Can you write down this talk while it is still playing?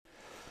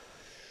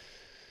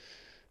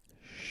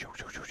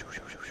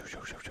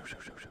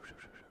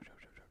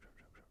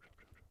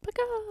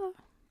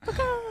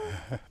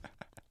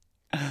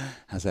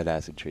How's that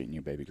acid treating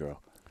you, baby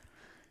girl?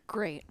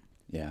 Great.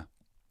 Yeah.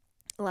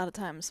 A lot of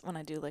times when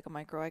I do like a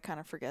micro, I kind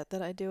of forget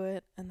that I do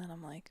it, and then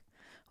I'm like,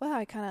 wow,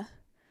 I kind of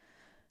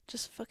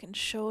just fucking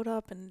showed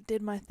up and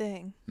did my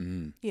thing.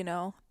 Mm. You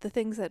know, the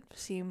things that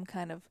seem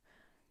kind of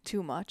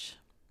too much,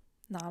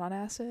 not on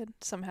acid,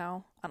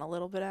 somehow on a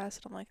little bit of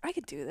acid, I'm like, I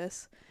could do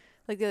this.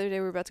 Like the other day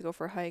we were about to go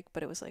for a hike,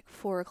 but it was like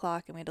 4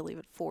 o'clock and we had to leave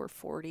at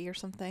 4:40 or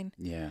something.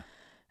 Yeah.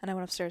 And I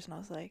went upstairs and I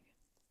was like,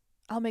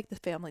 I'll make the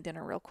family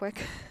dinner real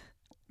quick.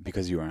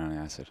 Because you were on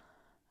acid.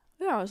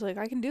 Yeah, I was like,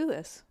 I can do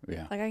this.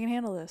 Yeah. Like, I can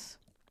handle this.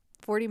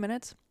 40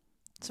 minutes,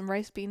 some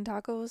rice bean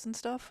tacos and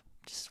stuff.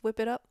 Just whip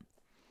it up.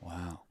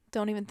 Wow.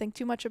 Don't even think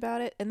too much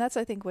about it. And that's,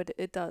 I think, what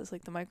it does.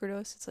 Like, the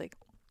microdose, it's like,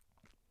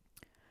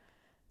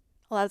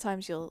 a lot of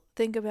times you'll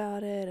think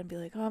about it and be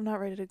like, oh, I'm not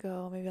ready to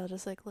go. Maybe I'll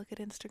just, like, look at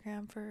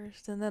Instagram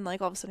first. And then,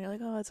 like, all of a sudden you're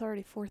like, oh, it's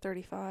already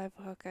 4:35.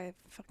 Fuck, I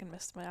fucking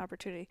missed my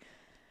opportunity.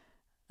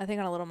 I think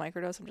on a little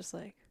microdose, I'm just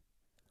like,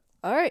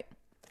 all right,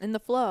 in the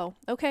flow.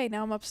 Okay,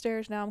 now I'm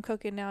upstairs. Now I'm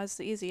cooking. Now it's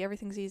easy.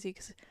 Everything's easy.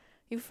 Because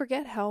you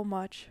forget how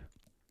much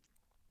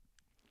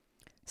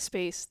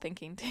space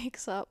thinking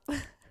takes up.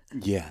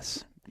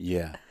 Yes.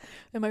 Yeah.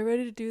 Am I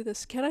ready to do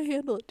this? Can I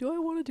handle it? Do I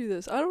want to do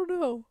this? I don't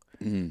know.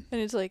 Mm.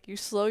 And it's like you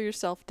slow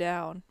yourself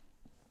down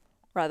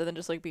rather than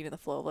just like being in the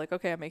flow of like,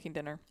 okay, I'm making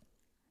dinner.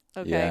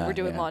 Okay, Yeah, we're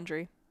doing yeah.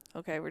 laundry.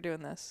 Okay, we're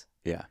doing this.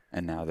 Yeah.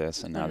 And now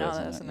this, and now And now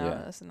this, this, and now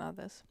this, and now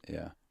this.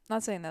 Yeah.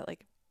 Not saying that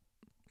like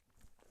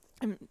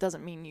it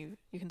doesn't mean you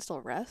can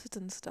still rest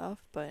and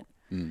stuff, but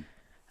Mm.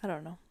 I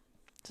don't know.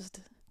 Just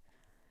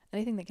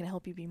anything that can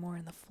help you be more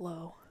in the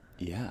flow.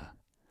 Yeah.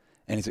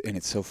 And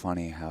it's so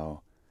funny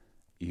how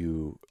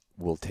you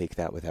will take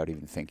that without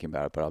even thinking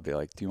about it. But I'll be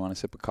like, "Do you want a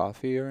sip of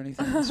coffee or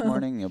anything this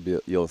morning?"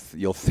 You'll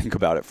think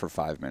about it for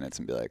 5 minutes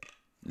and be like,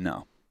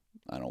 "No,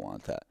 I don't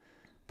want that."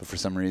 But for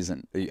some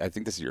reason, I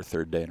think this is your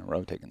third day in a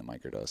row taking the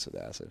microdose of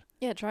acid.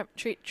 Yeah,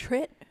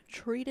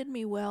 treated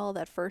me well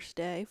that first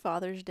day,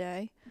 Father's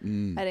Day.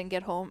 Mm. I didn't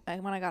get home.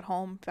 When I got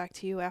home back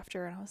to you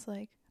after, and I was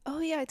like, oh,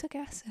 yeah, I took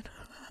acid.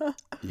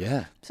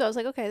 Yeah. So I was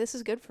like, okay, this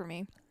is good for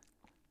me.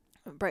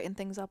 Brighten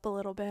things up a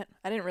little bit.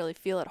 I didn't really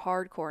feel it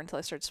hardcore until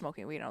I started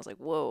smoking weed, and I was like,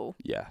 whoa.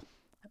 Yeah.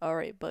 All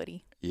right,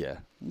 buddy. Yeah.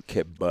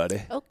 Okay,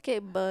 buddy. Okay,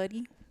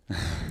 buddy.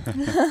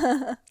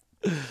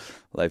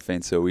 Life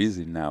ain't so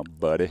easy now,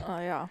 buddy. Oh,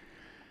 yeah.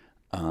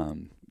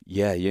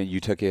 Yeah, you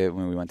took it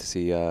when we went to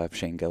see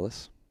Shane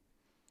Gillis.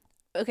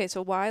 Okay,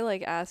 so why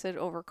like acid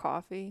over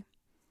coffee?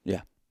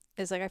 Yeah.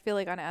 Is like I feel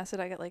like on acid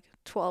I get like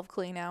 12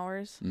 clean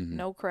hours, Mhm.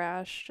 no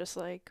crash, just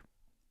like,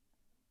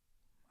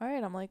 all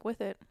right, I'm like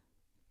with it.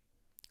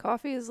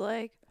 Coffee is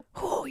like,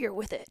 oh, you're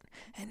with it,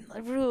 and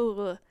like,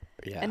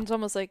 Yeah. and it's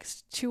almost like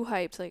too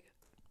hyped, like,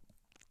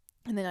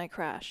 and then I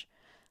crash.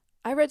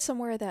 I read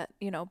somewhere that,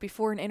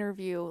 before an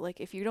interview, like,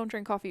 if you don't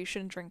drink coffee, you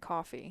shouldn't drink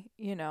coffee,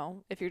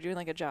 if you're doing,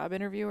 like, a job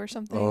interview or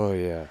something. Oh,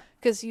 yeah.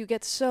 Because you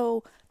get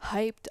so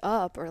hyped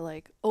up or,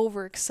 like,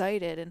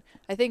 overexcited. And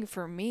I think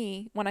for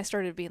me, when I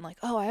started being like,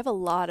 oh, I have a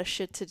lot of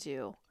shit to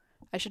do,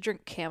 I should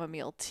drink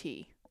chamomile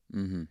tea.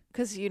 Mm-hmm.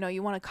 Because, you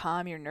want to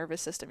calm your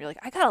nervous system. You're like,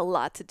 I got a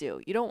lot to do.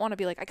 You don't want to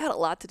be like, I got a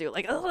lot to do.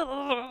 Like,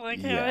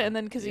 Yeah. and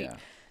then because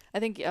I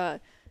think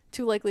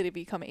too likely to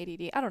become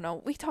ADD. I don't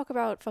know. We talk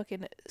about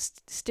fucking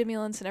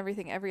stimulants and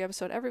everything every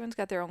episode. Everyone's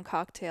got their own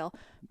cocktail.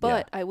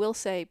 But I will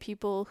say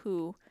people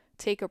who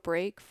take a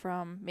break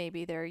from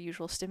maybe their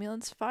usual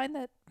stimulants find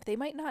that they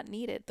might not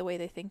need it the way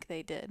they think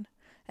they did.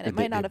 And it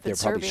might not have been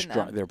serving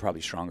them. They're probably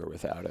stronger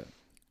without it.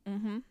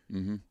 Mm-hmm.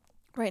 Mm-hmm.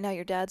 Right now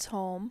your dad's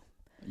home.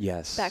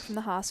 Yes. Back from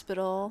the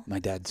hospital. My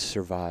dad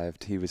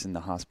survived. He was in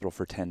the hospital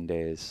for 10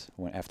 days.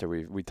 After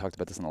we talked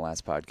about this on the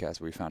last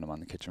podcast, we found him on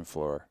the kitchen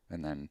floor,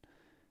 and then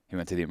he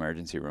went to the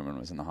emergency room and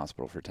was in the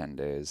hospital for 10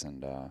 days.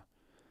 And,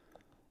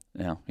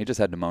 he just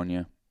had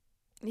pneumonia.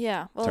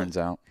 Yeah. Well, turns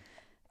out.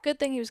 Good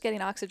thing he was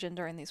getting oxygen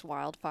during these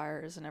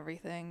wildfires and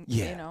everything.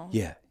 Yeah.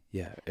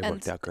 Yeah. It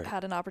worked out great.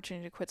 Had an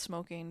opportunity to quit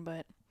smoking,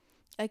 but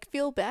I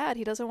feel bad.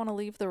 He doesn't want to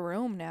leave the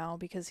room now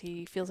because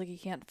he feels like he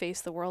can't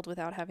face the world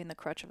without having the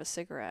crutch of a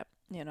cigarette,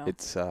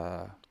 It's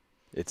sad.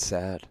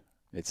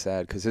 It's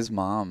sad because his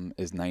mom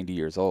is 90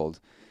 years old,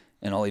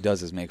 and all he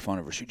does is make fun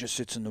of her. She just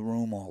sits in the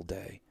room all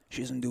day.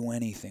 She doesn't do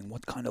anything.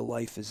 What kind of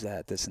life is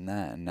that? This and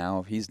that. And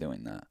now he's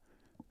doing that.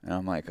 And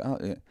I'm like,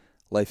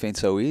 life ain't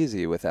so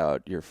easy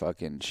without your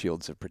fucking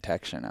shields of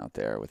protection out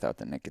there, without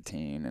the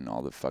nicotine and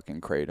all the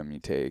fucking kratom you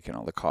take and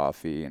all the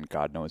coffee and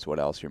God knows what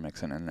else you're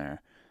mixing in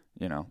there.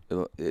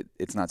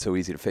 It's not so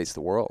easy to face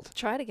the world.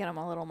 Try to get him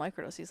a little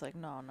microdose. He's like,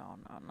 no,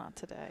 not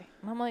today.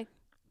 And I'm like,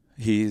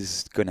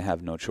 he's going to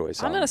have no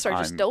choice. I'm going to start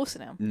just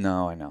dosing him.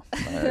 No, I know.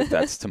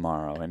 That's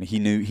tomorrow. And he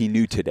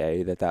knew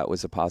today that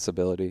was a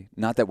possibility.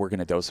 Not that we're going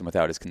to dose him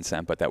without his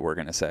consent, but that we're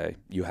going to say,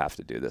 you have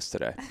to do this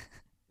today.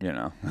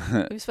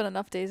 We spent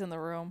enough days in the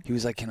room. He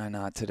was like, can I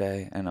not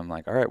today? And I'm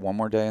like, all right, one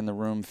more day in the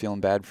room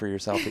feeling bad for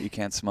yourself that you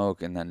can't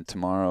smoke. And then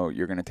tomorrow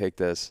you're going to take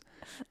this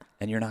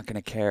and you're not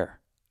going to care.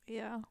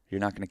 Yeah. You're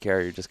not going to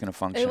care. You're just going to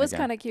function It was again.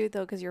 kind of cute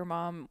though, because your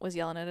mom was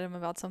yelling at him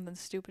about something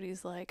stupid.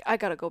 He's like, "I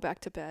gotta go back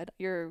to bed.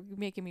 You're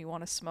making me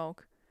want to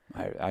smoke.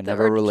 I The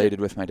never urge to- related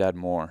with my dad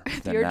more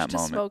The than urge that to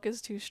moment. smoke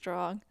is too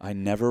strong." I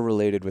never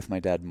related with my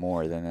dad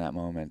more than that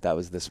moment. That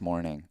was this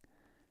morning.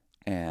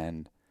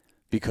 And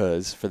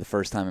because for the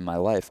first time in my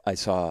life, I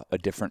saw a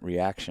different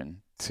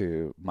reaction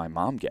to my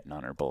mom getting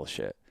on her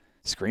bullshit.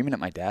 Screaming at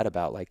my dad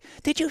about like,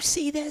 did you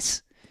see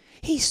this?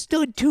 He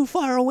stood too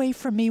far away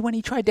from me when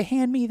he tried to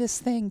hand me this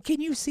thing.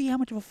 Can you see how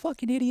much of a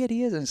fucking idiot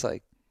he is? And it's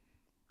like,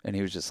 and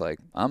he was just like,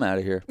 I'm out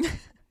of here.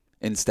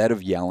 Instead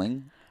of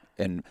yelling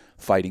and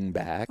fighting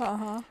back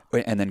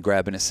and then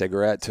grabbing a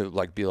cigarette to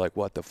like be like,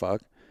 what the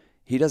fuck?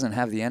 He doesn't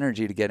have the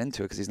energy to get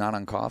into it because he's not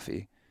on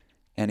coffee.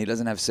 And he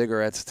doesn't have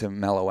cigarettes to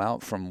mellow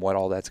out from what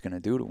all that's going to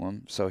do to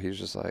him. So he's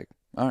just like,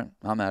 all right,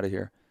 I'm out of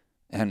here.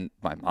 And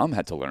my mom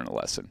had to learn a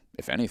lesson,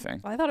 if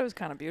anything. I thought it was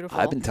kind of beautiful.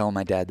 I've been telling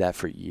my dad that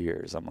for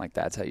years. I'm like,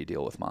 that's how you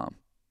deal with mom.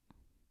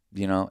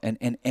 You know,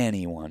 and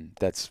anyone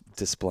that's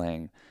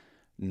displaying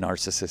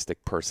narcissistic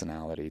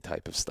personality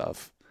type of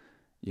stuff,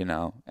 you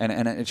know.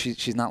 And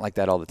she's not like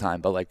that all the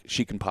time, but like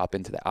she can pop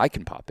into that. I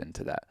can pop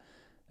into that.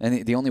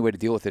 And the only way to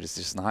deal with it is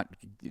just not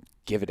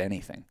give it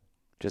anything.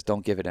 Just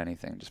don't give it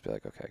anything. Just be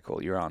like, okay,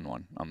 cool, you're on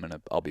one.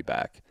 I'll be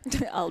back.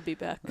 I'll be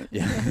back.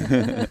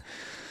 Yeah.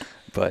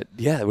 But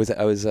yeah,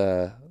 I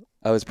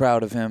was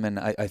proud of him, and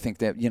I think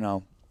that, you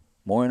know,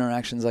 more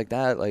interactions like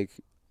that, like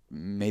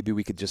maybe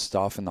we could just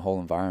soften the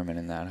whole environment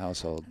in that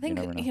household. I think,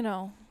 you never know. you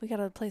know, we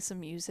gotta play some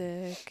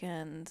music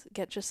and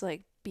get just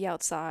like be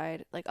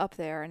outside, like up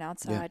there and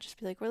outside. Yeah. Just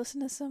be like, we're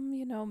listening to some,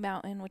 you know,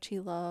 Mountain, which he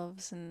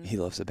loves, and He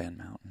loves the band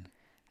Mountain.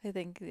 I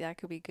think that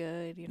could be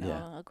good. You know,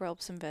 Yeah. I'll grill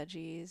up some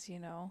veggies. You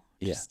know,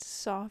 Yeah. just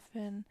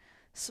soften.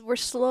 So we're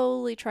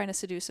slowly trying to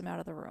seduce him out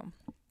of the room.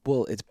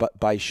 Well, it's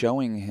by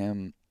showing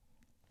him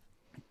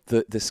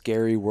the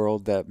scary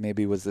world that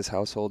maybe was this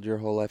household your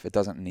whole life. It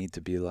doesn't need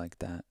to be like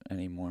that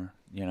anymore.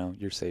 You know,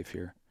 you're safe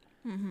here.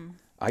 Mm-hmm.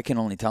 I can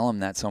only tell him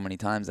that so many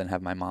times and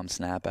have my mom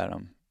snap at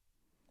him.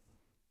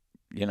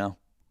 You know,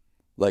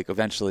 like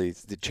eventually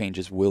the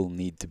changes will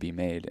need to be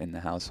made in the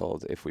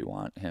household if we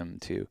want him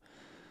to.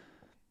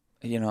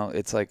 You know,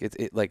 it's like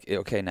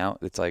okay, now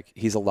it's like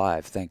he's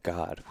alive, thank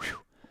God,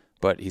 whew,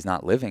 but he's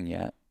not living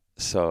yet.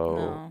 So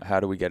No. how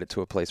do we get it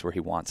to a place where he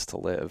wants to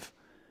live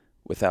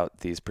without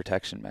these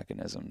protection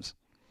mechanisms?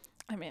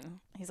 I mean,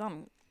 he's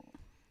on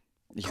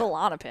Yeah.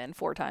 Klonopin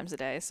 4 times a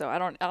day, so I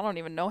don't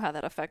even know how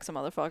that affects a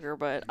motherfucker,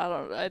 but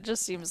it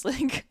just seems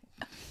like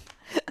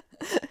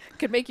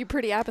could make you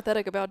pretty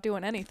apathetic about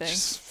doing anything.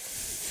 Just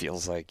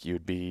feels like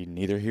you'd be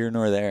neither here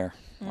nor there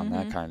on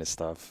that Mhm. kind of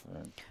stuff.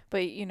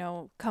 But, you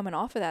know, coming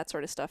off of that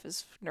sort of stuff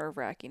is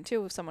nerve-wracking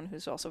too, with someone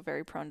who's also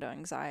very prone to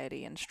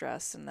anxiety and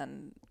stress, and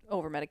then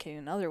over-medicating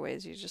in other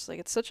ways. You just like,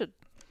 it's such a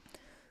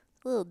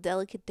little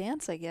delicate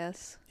dance, I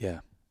guess. Yeah,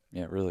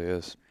 it really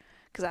is.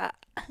 Because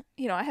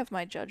I have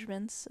my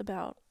judgments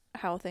about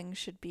how things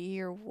should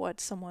be or what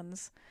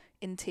someone's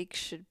intake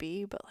should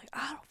be, but like,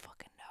 I don't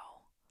fucking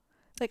know.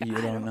 Like, You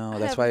I don't know. I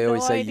That's have why I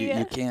always no say idea.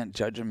 you can't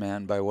judge a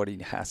man by what he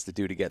has to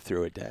do to get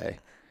through a day.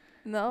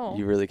 No.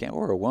 You really can't.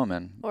 Or a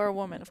woman. Or a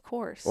woman, of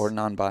course. Or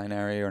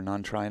non-binary or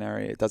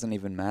non-trinary. It doesn't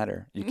even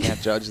matter. You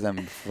can't judge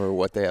them for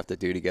what they have to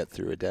do to get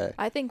through a day.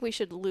 I think we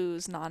should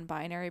lose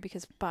non-binary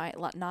because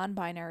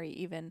non-binary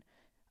even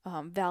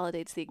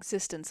validates the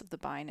existence of the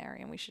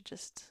binary, and we should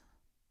just...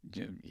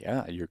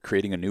 Yeah, you're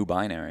creating a new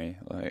binary,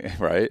 like,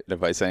 right?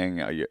 By saying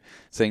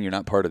you're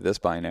not part of this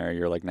binary,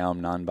 you're like, now I'm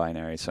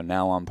non-binary. So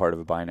now I'm part of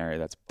a binary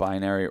that's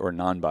binary or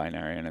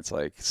non-binary, and it's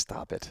like,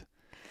 stop it.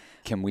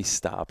 Can we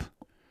stop?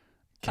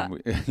 Can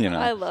we? You know.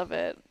 I love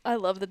it. I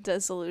love the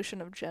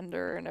dissolution of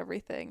gender and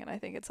everything, and I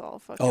think it's all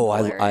fucking Oh,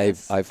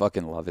 hilarious. I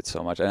fucking love it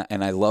so much,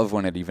 and I love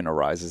when it even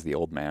arises the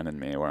old man in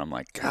me, where I'm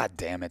like, God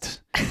damn it,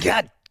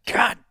 God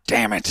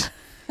damn it,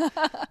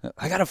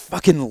 I gotta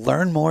fucking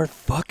learn more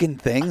fucking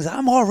things.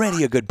 I'm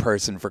already a good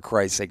person, for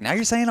Christ's sake. Now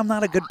you're saying I'm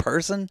not a good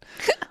person?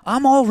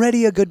 I'm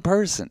already a good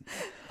person.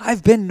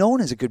 I've been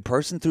known as a good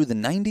person through the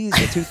 90s,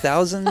 the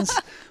 2000s,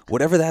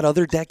 whatever that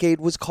other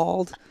decade was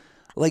called.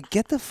 Like,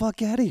 get the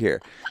fuck out of here.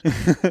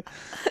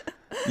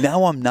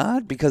 Now I'm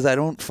not because I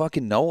don't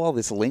fucking know all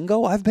this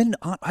lingo. I've been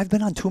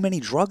on too many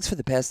drugs for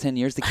the past 10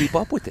 years to keep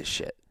up with this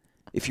shit.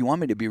 If you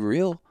want me to be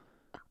real.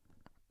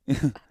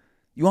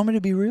 You want me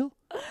to be real?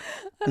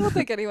 I don't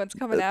think anyone's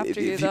coming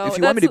after you, though. If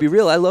you want me to be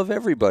real, I love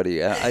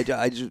everybody. I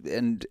just,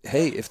 and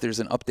hey, if there's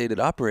an updated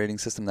operating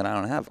system that I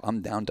don't have,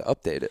 I'm down to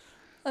update it.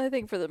 I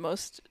think for the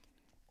most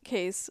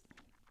case,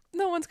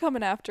 no one's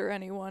coming after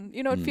anyone.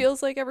 You know, it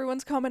feels like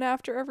everyone's coming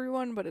after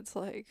everyone, but it's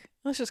like,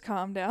 let's just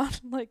calm down.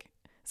 Like,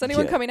 is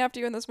anyone Yeah. coming after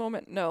you in this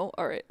moment? No.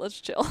 All right, let's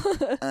chill.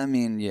 I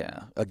mean,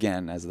 yeah.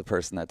 Again, as the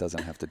person that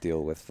doesn't have to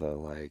deal with the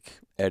like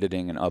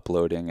editing and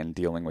uploading and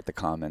dealing with the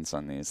comments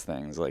on these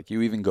things, like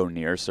you even go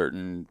near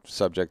certain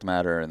subject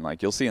matter and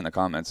like you'll see in the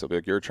comments, it'll be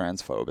like, you're a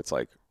transphobe. It's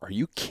like, are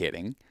you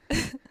kidding?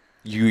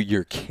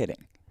 You're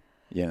kidding.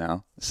 You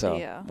know? So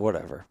Yeah.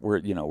 whatever. We're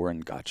in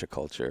gotcha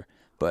culture,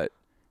 but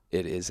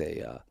it is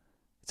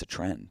it's a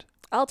trend.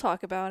 I'll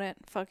talk about it.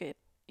 Fuck it.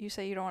 You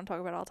say you don't want to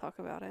talk about it, I'll talk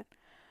about it.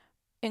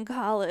 In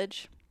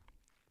college,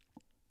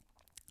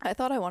 I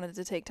thought I wanted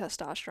to take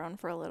testosterone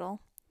for a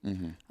little.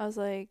 Mm-hmm. I was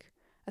like,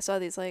 I saw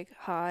these like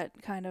hot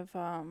kind of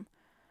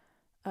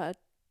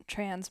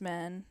trans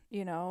men,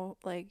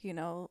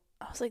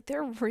 I was like,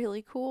 they're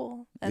really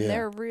cool and Yeah.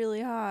 they're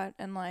really hot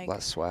and like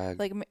Less swag.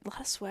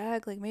 less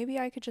swag. Like maybe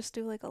I could just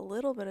do like a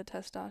little bit of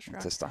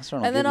testosterone. Testosterone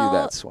will And give then you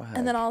that swag.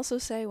 And then I'll also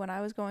say when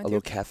I was going a through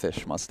little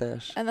catfish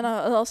mustache. And then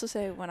I'll also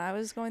say when I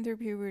was going through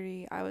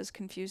puberty, I was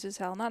confused as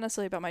hell. Not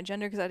necessarily about my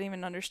gender because I didn't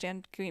even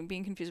understand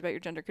being confused about your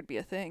gender could be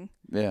a thing.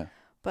 Yeah.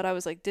 But I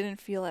was like, didn't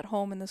feel at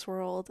home in this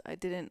world. I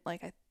didn't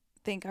like. I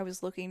think I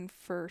was looking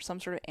for some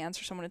sort of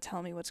answer, someone to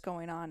tell me what's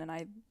going on. And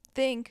I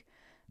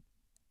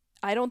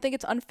don't think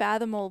it's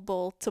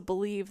unfathomable to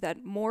believe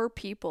that more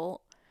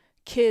people,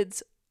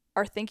 kids,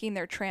 are thinking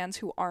they're trans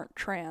who aren't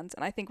trans.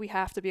 And I think we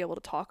have to be able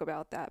to talk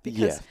about that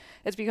because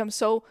it's become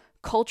so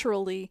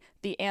culturally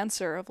the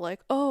answer of like,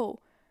 oh,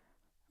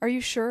 are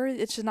you sure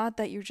it's just not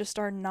that you just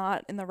are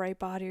not in the right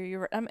body or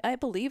you're I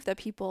believe that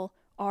people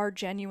are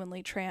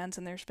genuinely trans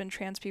and there's been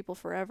trans people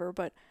forever,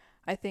 but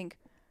I think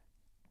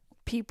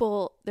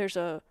there's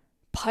a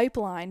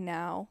pipeline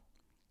now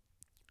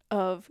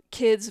of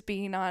kids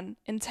being on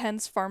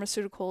intense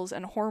pharmaceuticals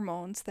and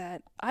hormones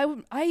that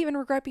I even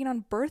regret being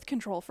on birth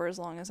control for as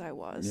long as I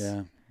was.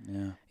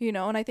 Yeah.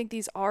 And I think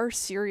these are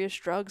serious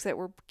drugs that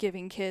we're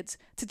giving kids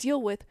to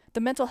deal with the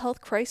mental health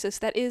crisis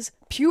that is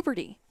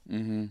puberty.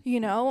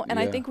 Mm-hmm. And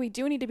I think we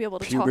do need to be able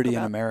to puberty talk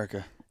about in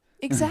America.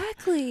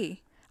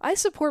 Exactly. I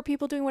support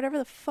people doing whatever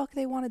the fuck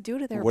they want to do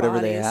to their whatever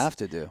bodies. they have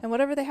to do. And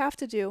whatever they have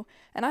to do.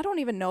 And I don't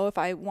even know if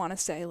I want to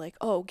say like,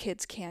 oh,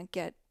 kids can't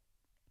get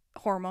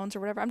hormones or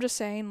whatever. I'm just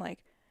saying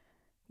like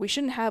we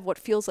shouldn't have what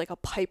feels like a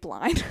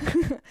pipeline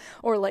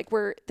or like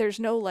where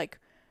there's no like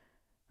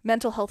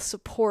mental health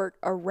support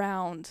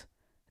around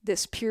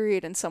this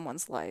period in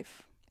someone's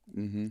life.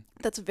 Mm-hmm.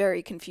 That's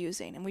very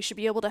confusing. And we should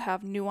be able to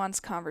have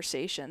nuanced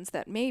conversations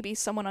that maybe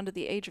someone under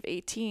the age of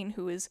 18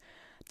 who is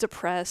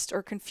depressed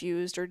or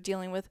confused or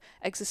dealing with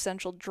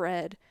existential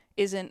dread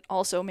isn't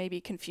also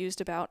maybe confused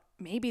about.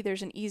 Maybe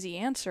there's an easy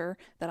answer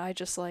that I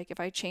just like, if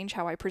I change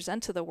how I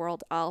present to the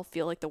world, I'll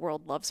feel like the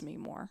world loves me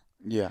more.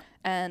 Yeah.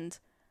 And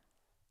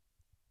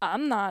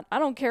I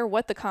don't care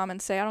what the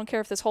comments say. I don't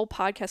care if this whole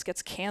podcast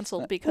gets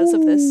canceled because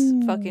of this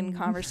fucking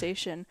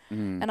conversation.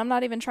 And I'm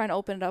not even trying to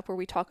open it up where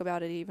we talk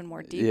about it even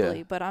more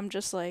deeply, but I'm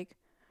just like,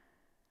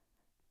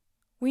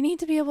 we need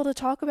to be able to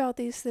talk about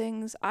these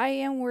things. I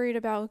am worried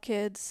about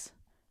kids.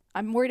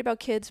 I'm worried about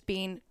kids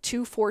being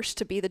too forced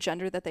to be the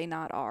gender that they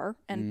not are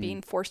and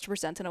being forced to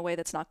present in a way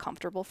that's not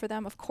comfortable for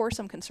them. Of course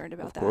I'm concerned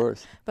about that. Of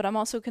course. But I'm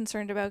also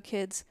concerned about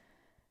kids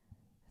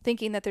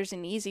thinking that there's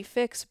an easy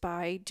fix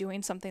by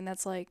doing something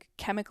that's like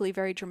chemically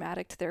very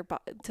dramatic to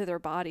their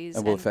bodies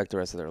and will affect the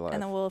rest of their life.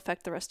 And then will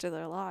affect the rest of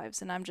their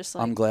lives. And I'm just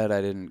like, I'm glad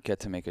I didn't get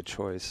to make a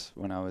choice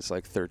when I was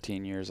like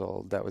 13 years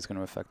old. That was going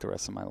to affect the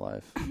rest of my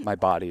life, my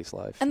body's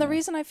life. And the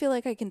reason I feel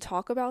like I can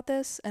talk about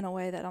this in a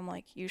way that I'm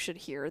like, you should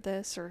hear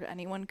this or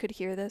anyone could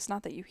hear this.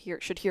 Not that you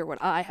should hear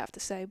what I have to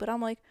say, but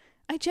I'm like,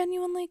 I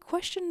genuinely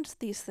questioned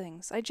these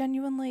things. I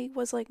genuinely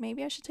was like,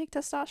 maybe I should take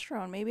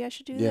testosterone. Maybe I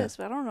should do this,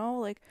 but I don't know.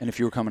 Like, and if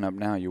you were coming up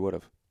now, you would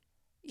have.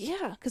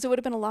 Yeah, because it would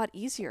have been a lot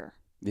easier.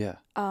 Yeah.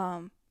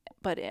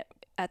 But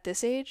at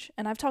this age,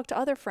 and I've talked to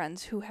other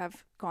friends who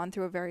have gone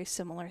through a very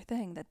similar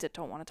thing that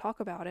don't want to talk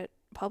about it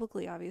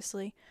publicly,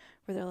 obviously,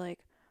 where they're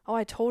like, oh,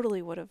 I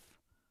totally would have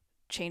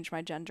changed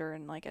my gender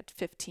and like at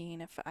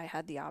 15 if I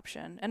had the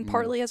option. And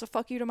partly as a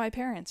fuck you to my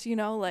parents,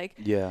 like.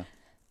 Yeah.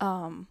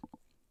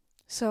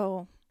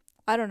 So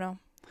I don't know.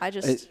 I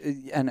just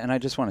and I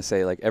just want to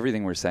say, like,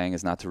 everything we're saying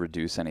is not to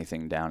reduce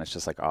anything down. It's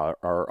just like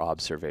our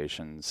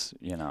observations,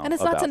 And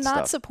it's not to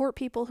not support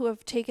people who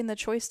have taken the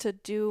choice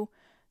to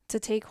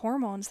take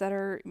hormones that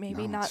are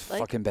maybe not it's like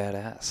fucking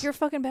badass. You're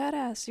fucking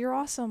badass. You're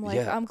awesome.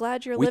 Like I'm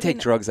glad you're we living. We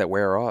take drugs that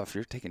wear off.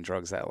 You're taking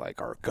drugs that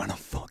like are gonna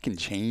fucking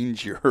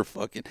change your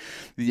fucking.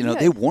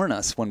 They warn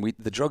us when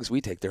the drugs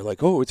we take. They're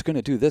like, oh, it's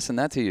gonna do this and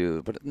that to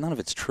you, but none of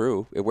it's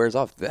true. It wears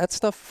off. That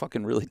stuff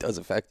fucking really does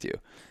affect you.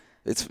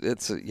 It's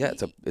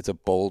a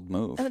bold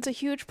move. And it's a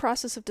huge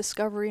process of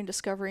discovery and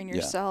discovering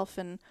yourself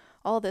and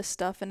all this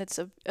stuff. And it's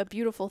a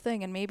beautiful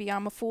thing. And maybe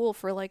I'm a fool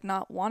for like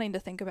not wanting to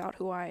think about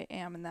who I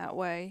am in that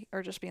way,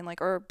 or just being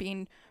like, or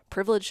being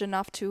privileged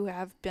enough to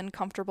have been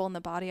comfortable in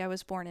the body I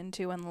was born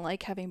into and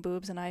like having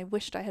boobs. And I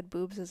wished I had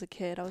boobs as a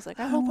kid. I was like,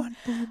 I want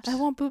boobs. I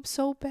want boobs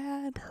so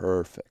bad.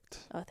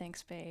 Perfect. Oh,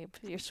 thanks, babe.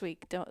 You're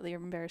sweet.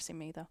 You're embarrassing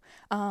me though.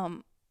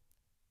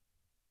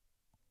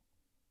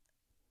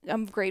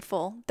 I'm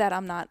grateful that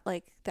I'm not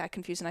like that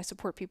confused, and I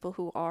support people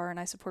who are, and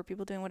I support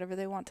people doing whatever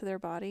they want to their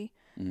body.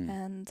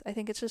 And I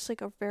think it's just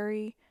like a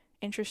very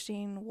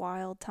interesting,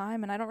 wild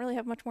time, and I don't really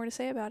have much more to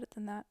say about it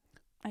than that,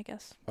 I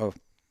guess. Oh,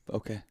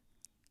 okay.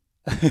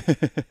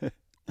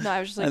 No, I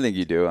was just like, I think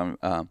you do.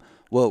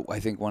 Well, I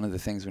think one of the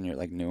things when you're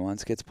like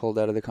nuance gets pulled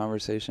out of the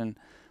conversation,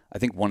 I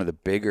think one of the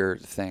bigger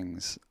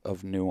things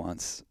of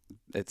nuance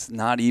it's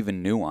not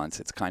even nuance.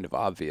 It's kind of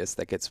obvious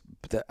that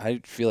I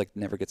feel like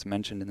never gets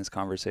mentioned in this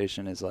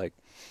conversation is like,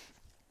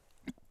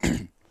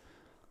 you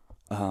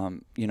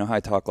know how I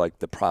talk like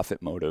the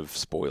profit motive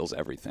spoils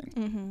everything.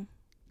 Mm-hmm.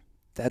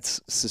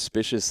 That's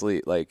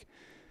suspiciously like,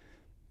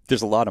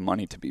 there's a lot of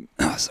money to be,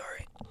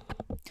 sorry.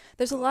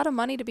 There's a lot of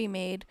money to be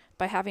made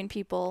by having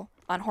people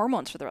on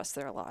hormones for the rest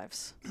of their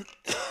lives.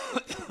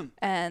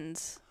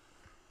 And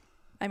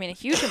I mean, a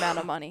huge amount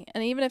of money.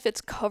 And even if it's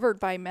covered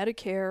by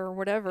Medicare or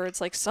whatever, it's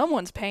like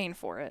someone's paying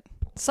for it.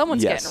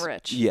 Someone's getting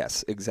rich.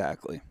 Yes,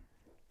 exactly.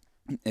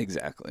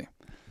 Exactly.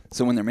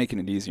 So when they're making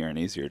it easier and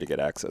easier to get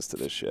access to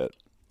this shit,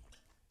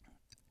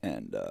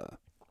 and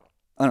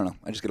I don't know,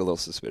 I just get a little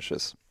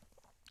suspicious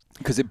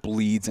because it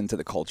bleeds into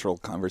the cultural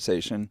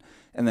conversation,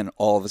 and then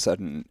all of a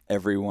sudden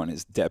everyone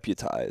is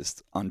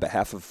deputized on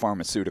behalf of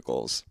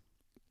pharmaceuticals,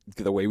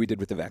 the way we did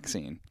with the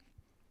vaccine,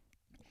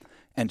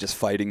 and just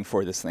fighting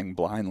for this thing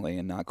blindly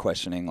and not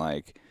questioning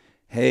like,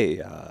 hey,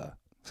 God,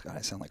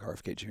 I sound like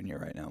RFK Jr.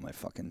 right now. I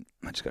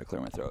just gotta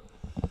clear my throat.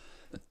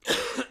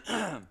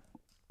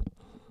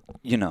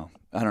 You know,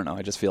 I don't know.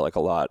 I just feel like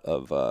a lot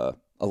of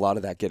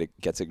that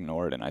gets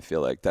ignored, and I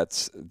feel like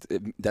that's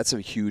a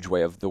huge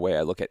way of the way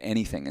I look at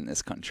anything in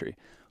this country.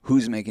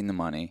 Who's making the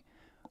money?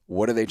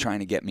 What are they trying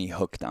to get me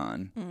hooked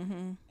on?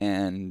 Mm-hmm.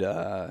 And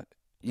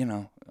you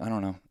know, I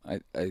don't know.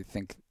 I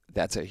think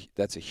that's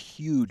a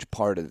huge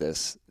part of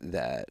this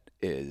that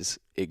is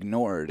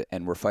ignored,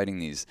 and we're fighting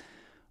these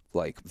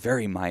like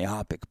very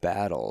myopic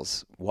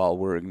battles while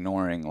we're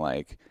ignoring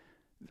like,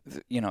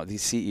 you know,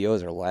 these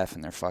CEOs are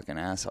laughing their fucking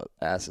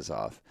asses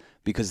off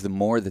because the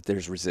more that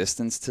there's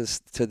resistance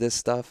to this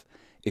stuff,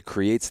 it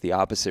creates the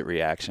opposite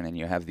reaction, and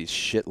you have these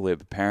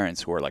shit-lib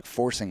parents who are like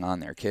forcing on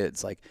their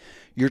kids like,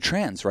 you're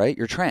trans, right?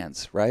 You're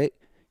trans, right?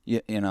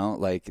 You know,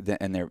 like,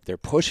 and they're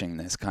pushing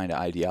this kind of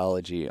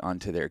ideology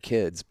onto their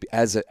kids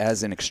as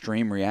an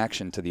extreme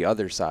reaction to the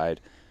other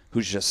side,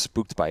 who's just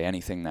spooked by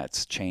anything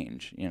that's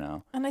change, you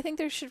know. And I think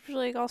there should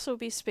like also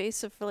be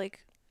space of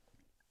like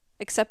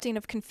accepting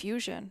of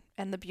confusion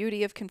and the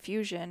beauty of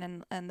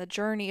confusion and the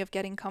journey of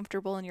getting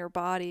comfortable in your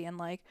body, and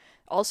like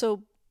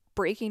also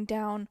breaking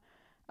down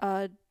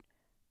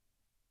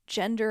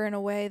gender in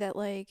a way that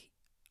like,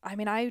 I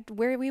mean,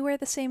 we wear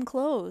the same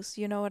clothes,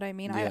 you know what I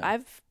mean? Yeah.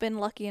 I've been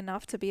lucky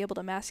enough to be able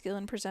to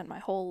masculine present my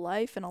whole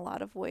life in a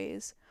lot of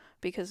ways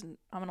because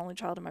I'm an only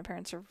child and my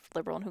parents are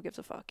liberal, and who gives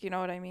a fuck, you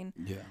know what I mean?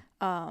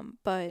 Yeah.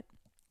 But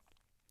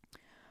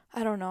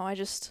I don't know,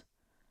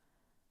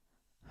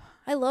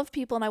 I love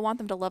people and I want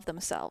them to love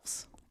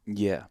themselves.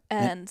 Yeah.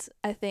 And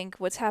I think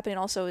what's happening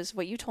also is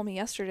what you told me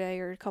yesterday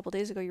or a couple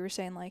days ago. You were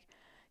saying like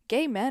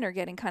gay men are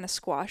getting kind of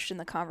squashed in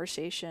the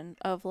conversation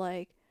of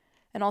like,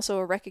 and also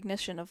a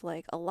recognition of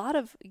like a lot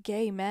of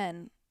gay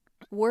men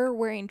were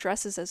wearing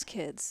dresses as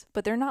kids,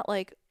 but they're not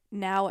like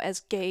now as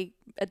gay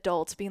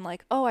adults being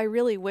like, oh, I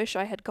really wish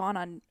I had gone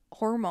on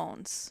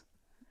hormones.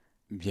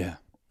 Yeah.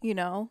 You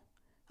know?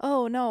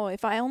 Oh no,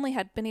 if I only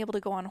had been able to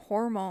go on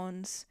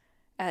hormones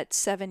at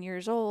 7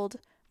 years old,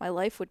 my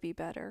life would be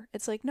better.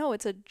 It's like, no,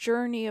 it's a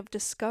journey of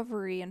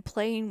discovery and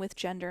playing with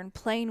gender and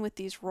playing with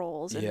these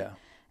roles. And, Yeah.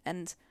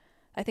 and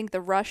I think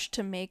the rush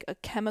to make a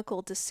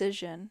chemical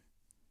decision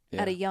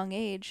at a young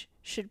age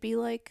should be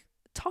like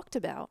talked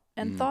about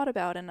and thought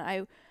about. And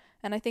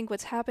I think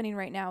what's happening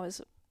right now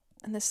is,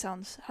 and this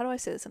sounds, how do I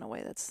say this in a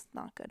way that's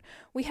not good?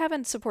 We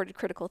haven't supported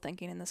critical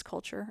thinking in this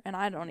culture, and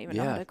I don't even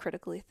know how to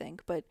critically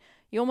think, but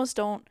you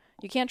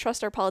can't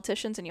trust our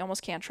politicians, and you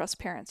almost can't trust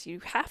parents.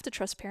 You have to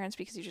trust parents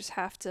because you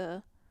have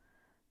to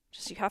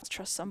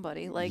trust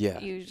somebody. Like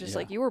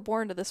like you were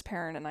born to this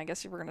parent, and I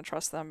guess you were going to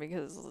trust them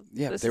because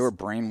but they were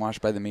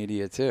brainwashed by the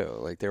media too.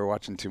 Like they were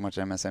watching too much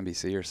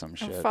MSNBC or some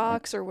shit.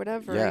 Fox or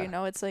whatever, you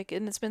know, it's like,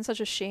 and it's been such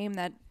a shame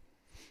that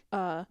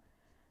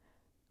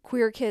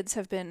queer kids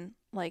have been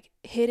like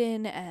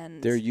hidden,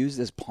 and they're used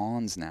as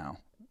pawns now.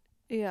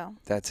 Yeah.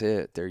 That's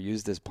it. They're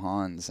used as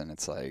pawns, and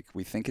it's like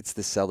we think it's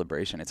this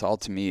celebration. It's all,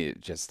 to me,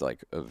 just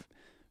like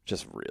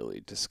just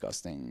really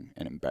disgusting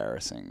and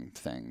embarrassing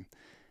thing.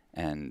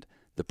 And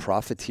the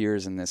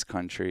profiteers in this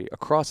country,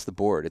 across the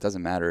board, it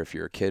doesn't matter if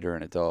you're a kid or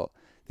an adult,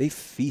 they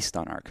feast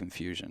on our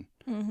confusion.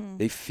 Mm-hmm.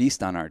 They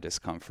feast on our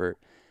discomfort,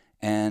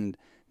 and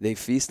they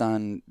feast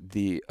on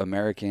the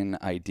American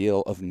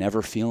ideal of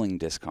never feeling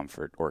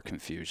discomfort or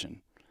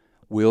confusion.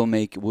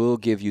 We'll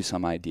give you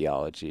some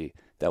ideology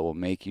that will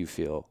make you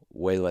feel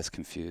way less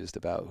confused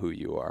about who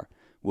you are.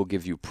 We'll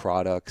give you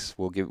products.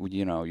 We'll give,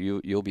 you know,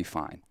 you'll be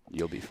fine.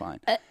 You'll be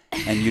fine.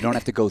 And you don't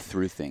have to go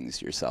through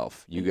things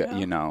yourself. You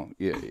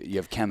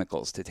have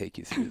chemicals to take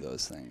you through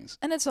those things.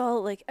 And it's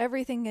all like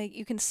everything,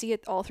 you can see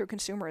it all through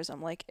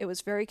consumerism. Like it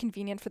was very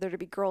convenient for there to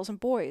be girls and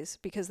boys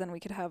because then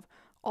we could have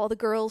all the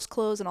girls'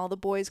 clothes and all the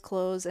boys'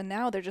 clothes. And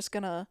now they're just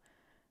going to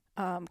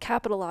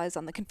capitalize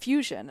on the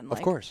confusion. And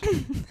of course.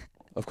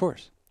 Of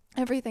course.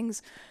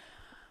 Everything's,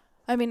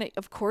 I mean,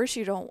 of course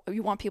you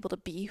want people to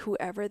be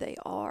whoever they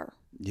are,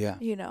 Yeah.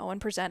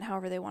 and present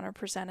however they want to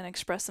present and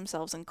express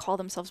themselves and call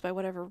themselves by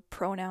whatever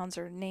pronouns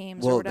or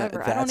names or Well,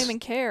 whatever. I don't that's even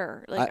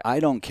care. Like, I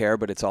don't care,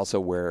 but it's also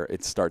where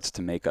it starts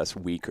to make us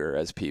weaker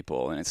as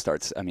people, and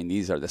I mean,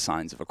 these are the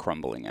signs of a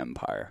crumbling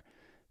empire,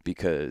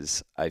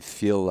 because I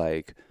feel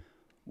like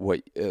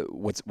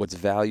what's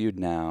valued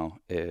now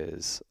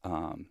is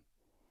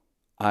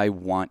I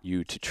want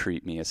you to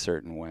treat me a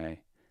certain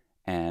way,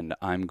 and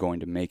I'm going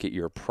to make it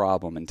your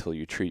problem until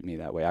you treat me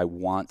that way. I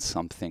want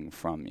something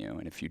from you,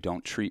 and if you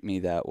don't treat me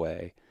that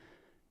way,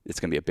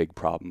 it's going to be a big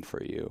problem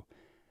for you.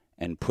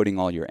 And putting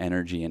all your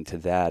energy into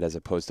that as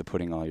opposed to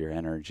putting all your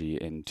energy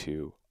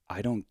into,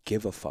 I don't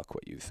give a fuck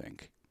what you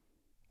think.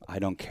 I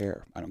don't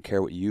care. I don't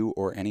care what you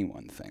or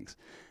anyone thinks.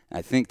 And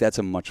I think that's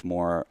a much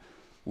more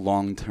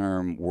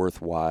long-term,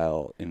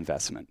 worthwhile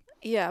investment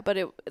yeah, but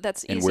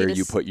that's in easy where to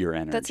you put your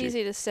energy. that's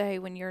easy to say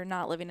when you're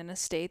not living in a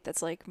state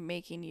that's like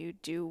making you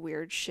do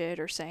weird shit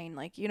or saying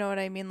like, you know what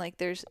I mean? Like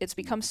it's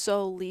become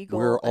so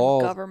legal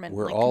and government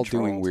We're like all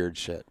controlled. doing weird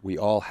shit. We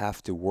all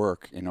have to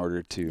work in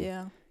order to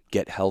Yeah.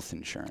 get health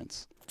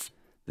insurance.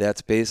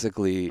 That's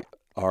basically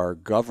our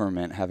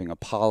government having a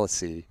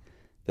policy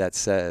that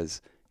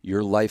says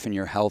your life and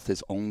your health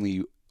is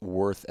only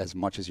worth as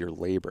much as your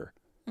labor.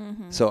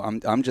 Mm-hmm. So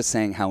I'm just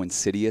saying how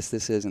insidious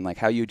this is, and like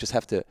how you just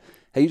have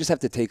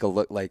to take a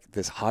look, like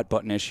this hot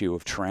button issue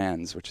of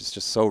trans, which is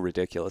just so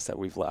ridiculous that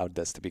we've allowed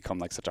this to become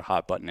like such a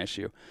hot button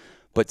issue.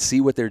 But see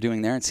what they're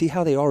doing there, and see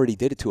how they already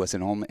did it to us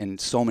in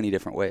so many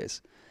different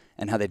ways,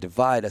 and how they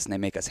divide us and they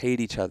make us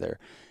hate each other,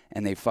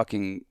 and they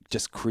fucking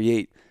just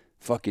create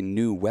fucking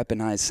new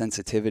weaponized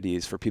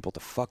sensitivities for people to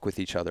fuck with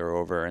each other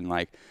over, and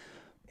like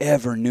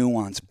ever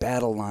nuanced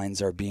battle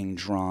lines are being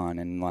drawn,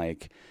 and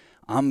like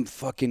I'm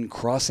fucking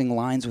crossing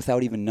lines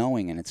without even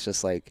knowing, and it's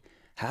just like,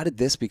 how did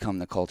this become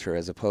the culture,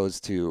 as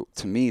opposed to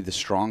me, the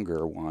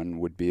stronger one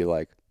would be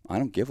like, I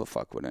don't give a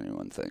fuck what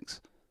anyone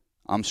thinks.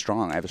 I'm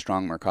strong. I have a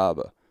strong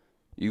Merkaba.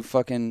 You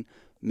fucking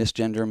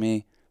misgender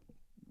me,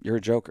 you're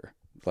a joker.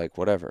 Like,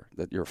 whatever.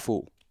 That you're a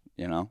fool.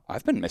 You know?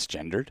 I've been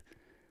misgendered.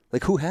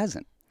 Like, who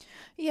hasn't?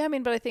 Yeah, I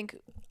mean, but I think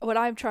what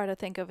I'm trying to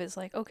think of is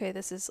like, okay,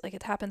 this is like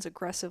it happens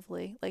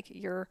aggressively. Like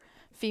you're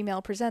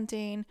female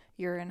presenting,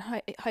 you're in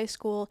high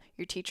school,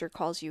 your teacher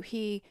calls you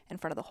he in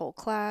front of the whole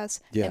class,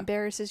 Yeah.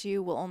 embarrasses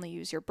you, will only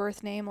use your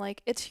birth name.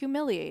 Like it's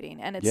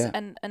humiliating, and it's Yeah.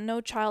 and no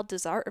child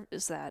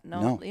deserves that.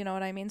 No. You know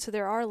what I mean? So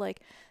there are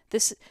like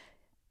this.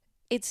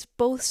 It's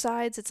both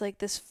sides. It's like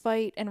this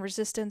fight and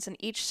resistance, and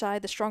each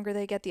side, the stronger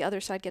they get, the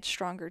other side gets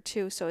stronger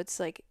too. So it's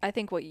like I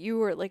think what you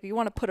were like, you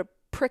want to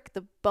prick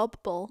the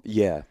bubble.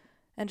 Yeah.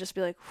 And just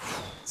be like,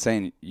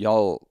 saying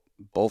y'all,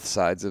 both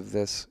sides of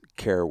this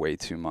care way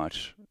too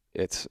much.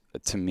 It's,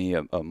 to me,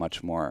 a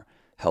much more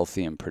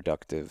healthy and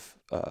productive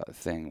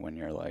thing when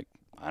you're like,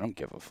 I don't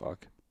give a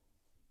fuck.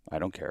 I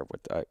don't care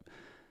what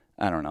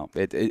I don't know.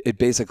 It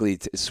basically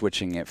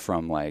switching it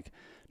from like,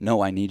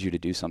 no, I need you to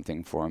do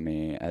something for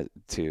me,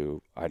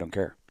 to I don't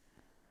care.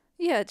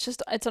 Yeah,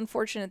 it's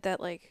unfortunate that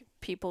like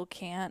people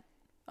can't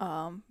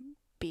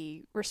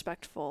be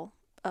respectful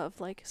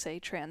of like say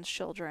trans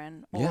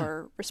children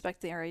or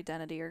respect their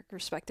identity or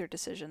respect their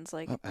decisions.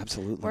 Like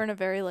absolutely, we're in a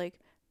very like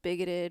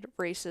bigoted,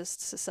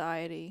 racist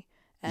society,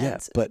 and yeah,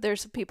 but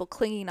there's people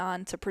clinging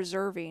on to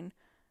preserving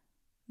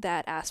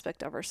that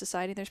aspect of our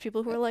society. There's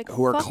people who are like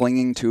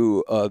clinging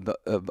to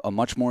a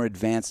much more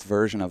advanced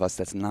version of us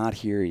that's not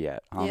here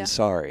yet. I'm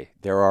sorry.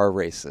 There are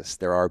racists,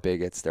 there are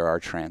bigots, there are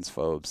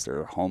transphobes, there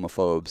are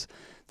homophobes.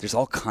 There's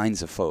all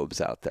kinds of phobes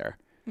out there.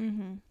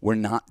 Mm-hmm. We're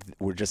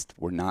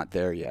not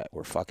there yet.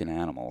 We're fucking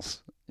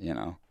animals, you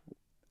know?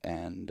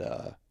 And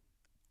I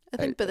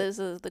think, but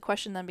the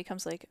question then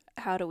becomes like,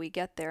 how do we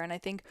get there? And I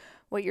think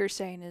what you're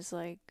saying is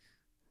like,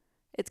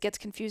 it gets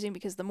confusing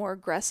because the more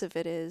aggressive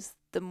it is,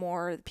 the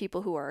more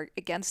people who are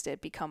against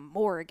it become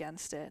more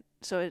against it.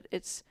 So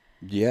it's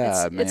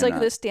like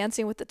this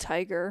dancing with the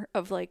tiger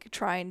of like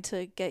trying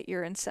to get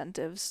your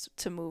incentives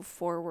to move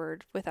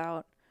forward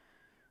without,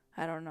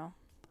 I don't know.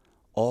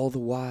 All the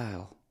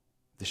while,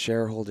 the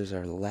shareholders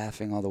are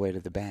laughing all the way to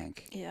the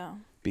bank. Yeah.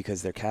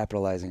 Because they're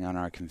capitalizing on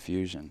our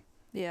confusion.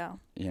 Yeah.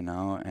 You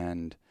know,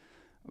 and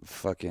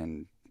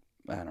fucking,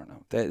 I don't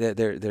know.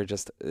 They're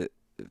just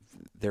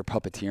they're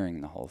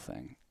puppeteering the whole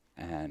thing,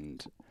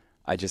 and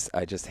I just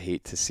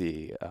hate to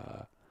see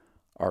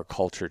our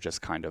culture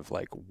just kind of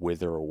like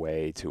wither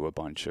away to a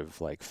bunch of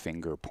like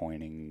finger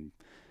pointing,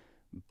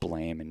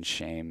 blame and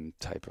shame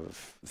type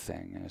of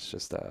thing. And it's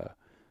just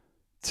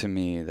to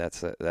me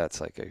that's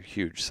like a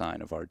huge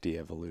sign of our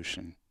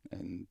de-evolution,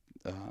 and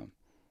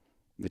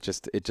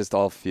it just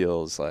all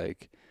feels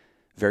like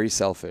very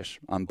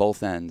selfish on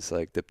both ends.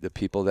 Like the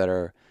people that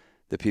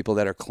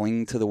are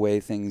clinging to the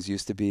way things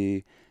used to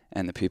be,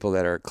 and the people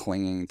that are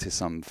clinging to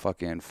some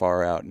fucking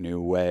far out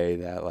new way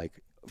that like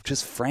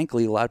just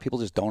frankly a lot of people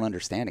just don't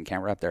understand and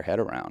can't wrap their head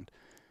around.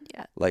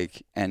 Yeah.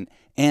 Like and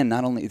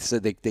not only so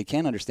they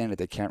can't understand it,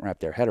 they can't wrap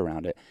their head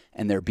around it,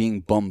 and they're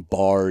being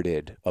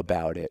bombarded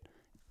about it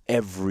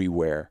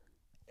everywhere.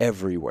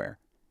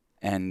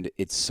 And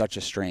it's such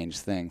a strange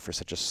thing for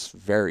such a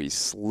very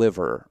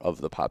sliver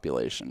of the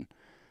population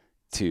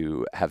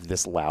to have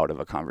this loud of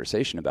a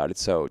conversation about it.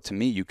 So to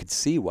me, you could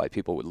see why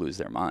people would lose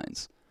their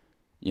minds,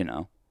 you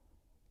know?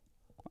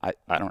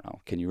 I don't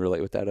know. Can you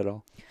relate with that at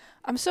all?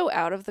 I'm so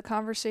out of the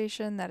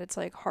conversation that it's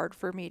like hard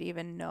for me to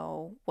even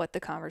know what the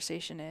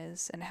conversation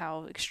is and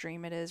how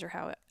extreme it is or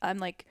how I'm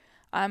like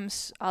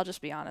I'll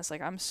just be honest,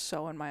 like I'm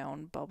so in my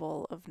own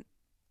bubble of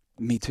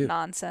Me too.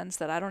 nonsense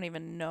that I don't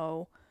even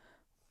know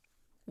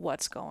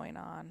what's going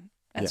on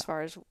as Yeah.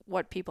 far as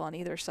what people on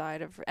either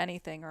side of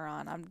anything are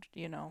on. I'm,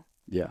 you know,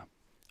 Yeah.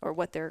 or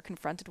what they're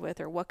confronted with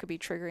or what could be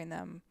triggering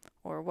them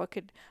or what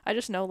could I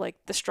just know like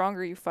the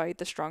stronger you fight,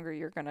 the stronger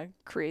you're going to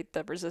create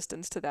the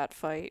resistance to that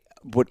fight.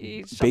 What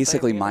Something,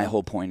 basically you my know?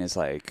 whole point is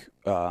like,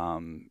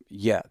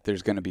 yeah,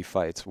 there's going to be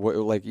fights.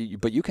 Like,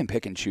 but you can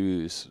pick and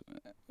choose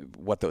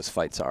what those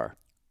fights are,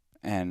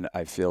 and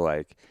I feel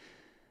like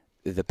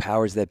the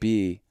powers that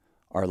be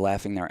are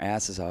laughing their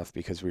asses off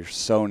because we're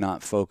so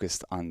not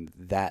focused on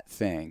that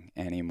thing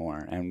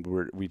anymore, and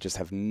we just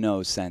have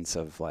no sense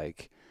of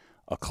like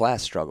a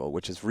class struggle,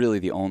 which is really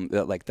the only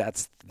like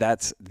that's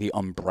the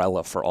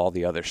umbrella for all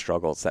the other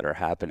struggles that are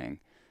happening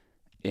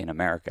in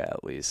America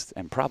at least,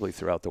 and probably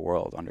throughout the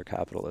world under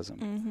capitalism.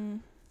 Mm-hmm.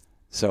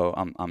 So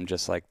I'm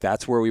just like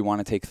that's where we want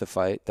to take the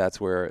fight.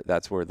 That's where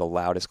the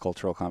loudest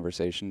cultural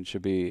conversation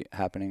should be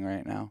happening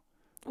right now.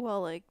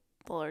 Well, like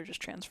the largest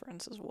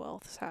transference of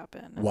wealth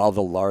happen. While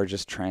the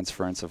largest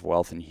transference of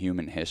wealth in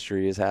human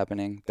history is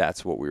happening,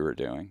 that's what we were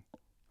doing.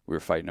 We were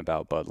fighting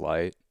about Bud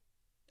Light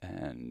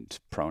and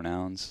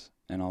pronouns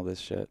and all this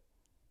shit,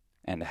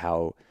 and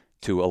how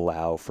to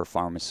allow for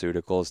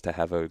pharmaceuticals to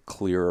have a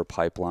clearer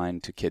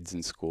pipeline to kids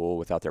in school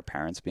without their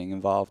parents being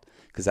involved,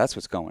 because that's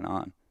what's going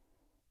on,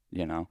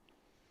 you know?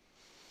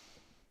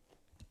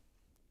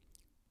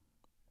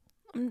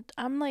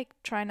 I'm like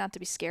trying not to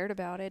be scared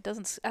about it. It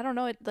doesn't I don't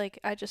know it like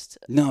I just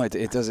No, it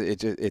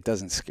doesn't. It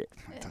doesn't scare.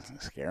 It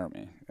doesn't scare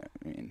me.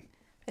 I mean,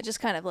 it just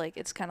kind of like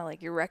it's kind of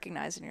like you're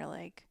recognizing you're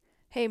like,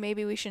 hey,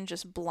 maybe we shouldn't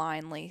just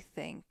blindly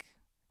think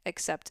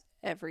accept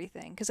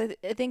everything because I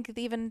think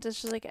even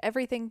just like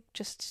everything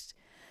just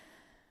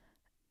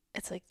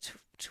it's like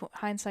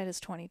hindsight is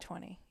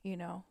 2020. You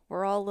know,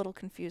 we're all a little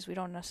confused. We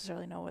don't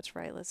necessarily know what's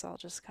right. Let's all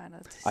just kind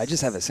of. I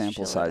just have a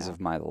sample size of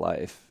my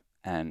life,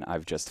 and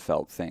I've just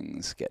felt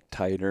things get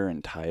tighter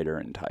and tighter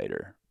and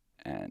tighter,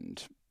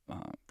 and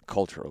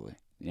culturally,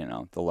 you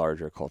know, the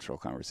larger cultural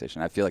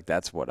conversation. I feel like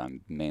that's what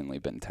I'm mainly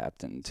been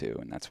tapped into,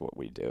 and that's what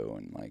we do,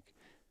 and like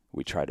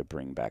we try to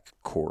bring back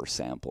core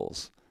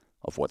samples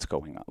of what's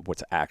going on,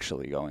 what's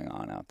actually going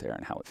on out there,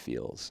 and how it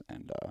feels,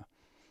 and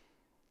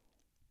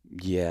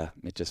yeah,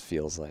 it just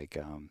feels like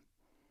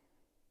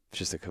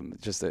just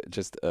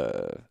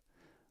a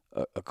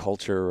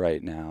culture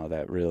right now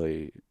that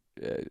really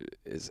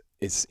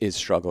is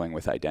struggling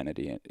with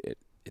identity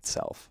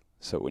itself.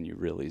 So when you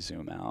really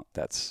zoom out,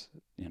 that's,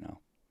 you know,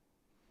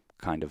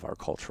 kind of our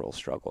cultural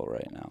struggle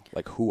right now.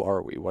 Like, who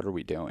are we? What are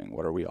we doing?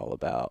 What are we all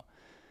about?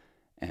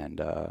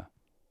 And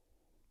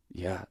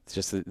yeah, it's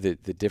just the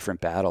different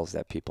battles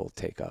that people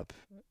take up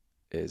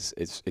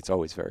it's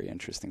always very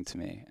interesting to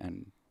me.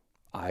 And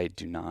I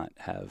do not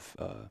have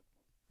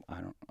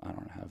I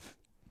don't have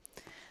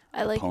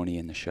a pony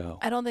in the show.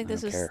 I don't think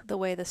this is care. the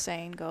way the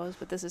saying goes,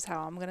 but this is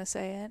how I'm gonna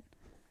say it.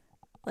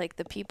 Like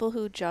the people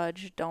who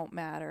judge don't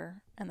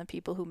matter, and the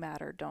people who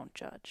matter don't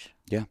judge.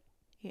 Yeah.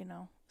 You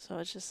know, so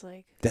it's just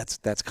like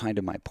that's kind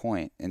of my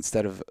point.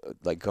 Instead of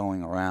like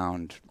going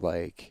around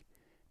like,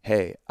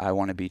 hey, I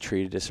want to be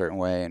treated a certain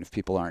way, and if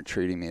people aren't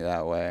treating me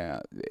that way,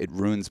 it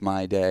ruins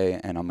my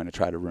day, and I'm going to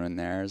try to ruin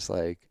theirs.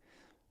 Like,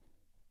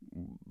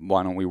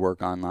 why don't we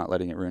work on not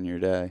letting it ruin your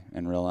day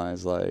and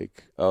realize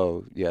like,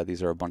 oh yeah,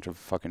 these are a bunch of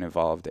fucking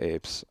evolved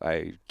apes.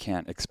 I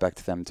can't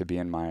expect them to be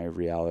in my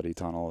reality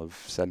tunnel of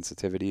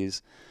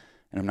sensitivities,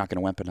 and I'm not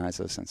going to weaponize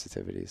those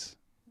sensitivities.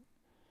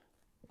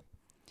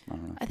 I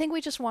don't know. I think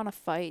we just want to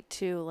fight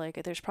too.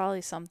 Like there's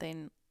probably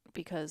something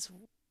because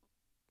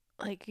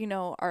like, you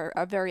know,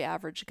 our very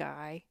average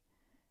guy.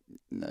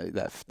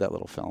 That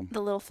little film.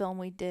 The little film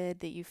we did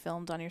that you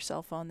filmed on your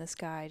cell phone, this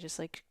guy just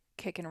like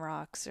kicking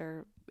rocks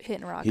or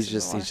hitting rocks. He's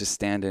just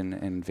standing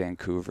in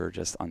Vancouver,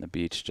 just on the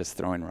beach, just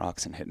throwing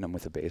rocks and hitting them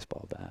with a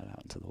baseball bat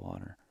out into the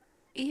water.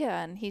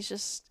 Yeah, and he's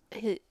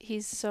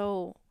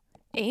so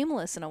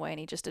aimless in a way, and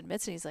he just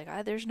admits it. He's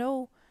like, there's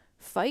no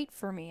fight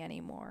for me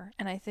anymore.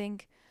 And I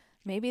think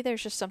maybe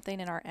there's just something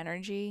in our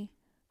energy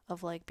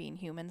of like being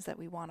humans that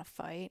we want to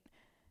fight.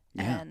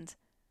 Yeah. And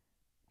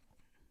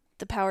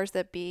the powers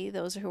that be,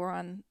 those who are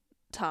on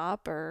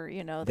top, or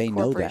you know, they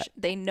know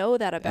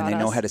that about us, and they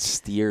know how to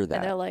steer that.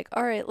 And they're like,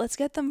 all right, let's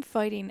get them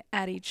fighting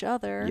at each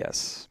other.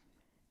 Yes.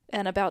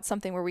 And about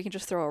something where we can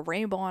just throw a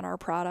rainbow on our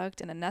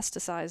product and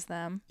anesthetize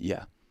them.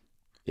 Yeah.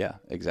 Yeah,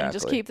 exactly. And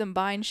just keep them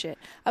buying shit.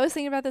 I was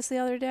thinking about this the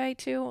other day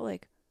too.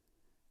 Like,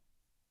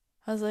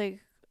 I was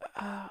like,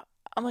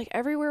 I'm like,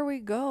 everywhere we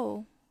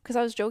go, because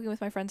I was joking with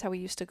my friends how we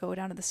used to go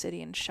down to the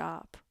city and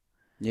shop.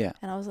 Yeah.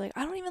 And I was like,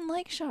 I don't even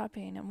like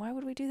shopping, and why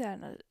would we do that?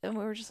 And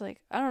we were just like,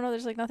 I don't know,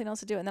 there's like nothing else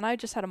to do. And then I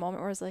just had a moment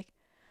where I was like,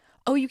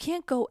 oh, you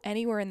can't go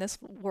anywhere in this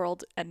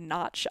world and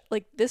not shop.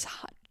 Like That's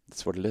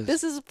what it is.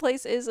 this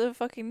place is a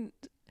fucking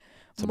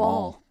It's a mall.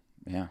 mall.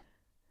 Yeah.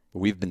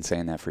 We've been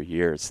saying that for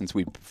years since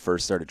we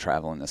first started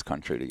traveling this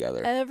country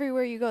together.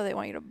 Everywhere you go, they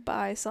want you to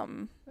buy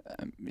something.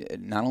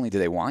 Not only do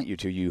they want you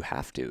to, you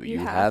have to. You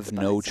have have to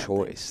buy no something.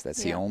 choice.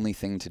 That's the Yeah. only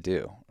thing to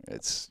do.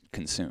 It's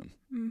consume.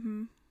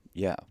 Mm-hmm.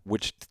 Yeah,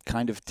 which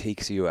kind of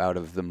takes you out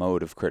of the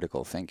mode of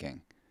critical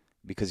thinking,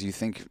 because you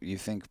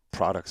think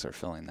products are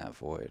filling that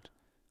void,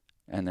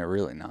 and they're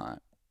really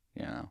not.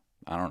 You know,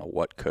 I don't know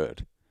what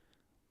could.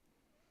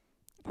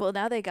 Well,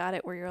 now they got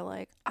it where you're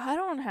like, I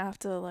don't have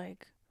to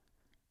like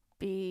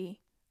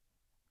be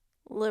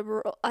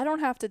liberal. I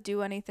don't have to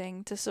do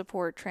anything to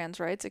support trans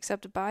rights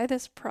except to buy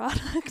this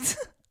product.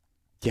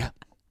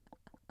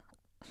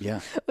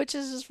 Yeah, Which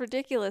is just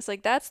ridiculous.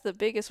 Like, that's the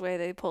biggest way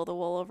they pull the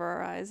wool over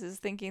our eyes, is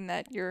thinking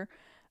that you're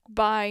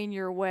buying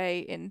your way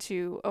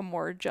into a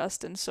more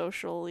just and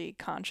socially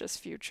conscious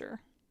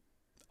future.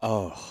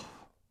 Oh,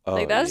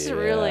 Like, that's yeah.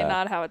 really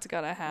not how it's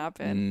gonna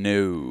happen.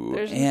 No,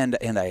 There's-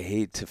 and I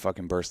hate to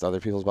fucking burst other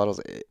people's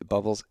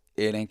bubbles.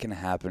 It ain't gonna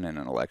happen in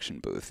an election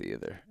booth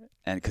either,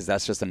 and because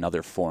that's just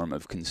another form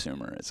of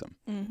consumerism.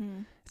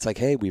 Mm-hmm. It's like,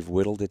 hey, we've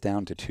whittled it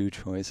down to 2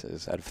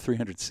 choices out of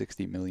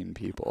 360 million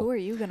people. Who are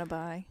you gonna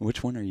buy?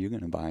 Which one are you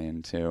going to buy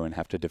into and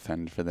have to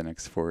defend for the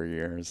next 4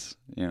 years?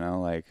 You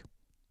know, like,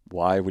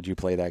 why would you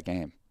play that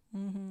game?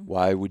 Mm-hmm.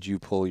 Why would you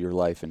pull your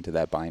life into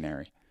that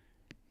binary?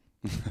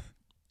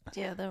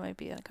 Yeah, that might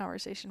be a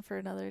conversation for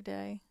another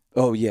day.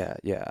 Oh, yeah,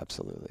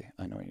 absolutely.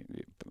 I know.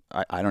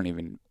 I don't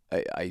even,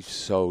 I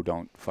so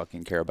don't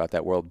fucking care about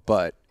that world.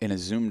 But in a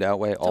zoomed out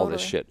way, all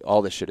this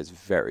shit is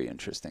very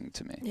interesting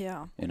to me.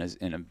 Yeah. In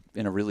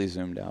a really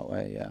zoomed out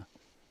way, yeah.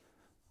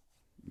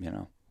 You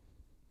know.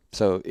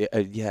 So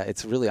yeah,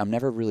 it's really, I'm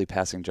never really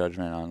passing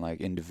judgment on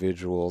like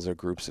individuals or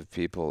groups of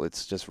people.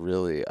 It's just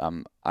really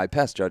I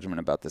pass judgment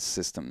about the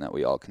system that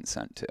we all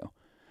consent to,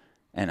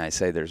 and I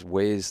say there's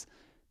ways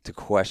to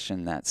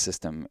question that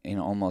system in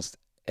almost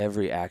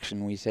every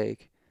action we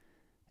take,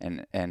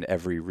 and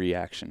every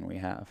reaction we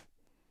have.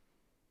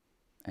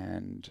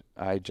 And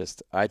I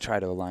try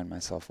to align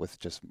myself with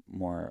just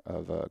more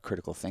of a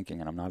critical thinking,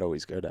 and I'm not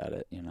always good at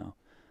it. You know,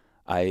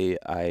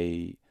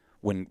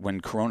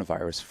 When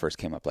coronavirus first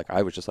came up, like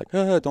I was just like,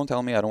 don't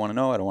tell me, I don't want to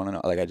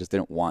know. Like I just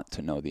didn't want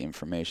to know the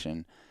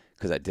information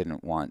because I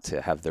didn't want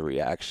to have the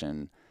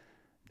reaction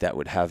that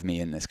would have me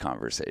in this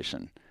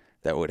conversation,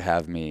 that would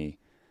have me,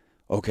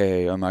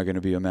 okay, am I going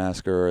to be a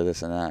masker or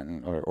this and that,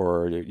 and,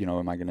 or you know,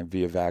 am I going to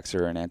be a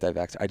vaxxer or an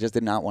anti-vaxxer? I just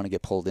did not want to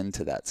get pulled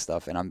into that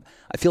stuff, and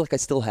I feel like I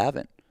still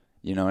haven't.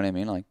 You know what I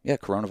mean? Like, yeah,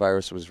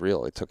 coronavirus was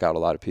real. It took out a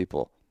lot of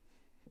people.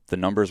 The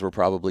numbers were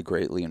probably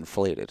greatly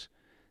inflated,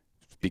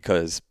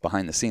 because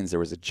behind the scenes there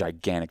was a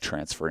gigantic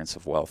transference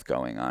of wealth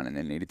going on, and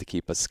they needed to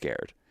keep us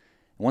scared.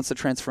 And once the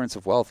transference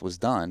of wealth was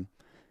done,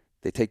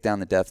 they take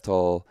down the death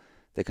toll.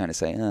 They kind of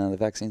say, the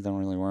vaccines don't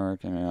really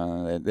work.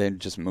 And they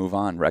just move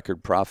on.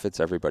 Record profits,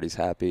 everybody's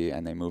happy,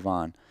 and they move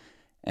on.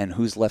 And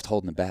who's left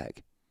holding the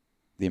bag?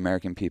 The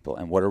American people.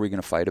 And what are we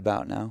going to fight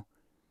about now?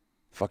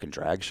 Fucking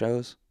drag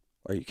shows?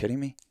 Are you kidding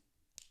me?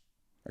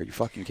 Are you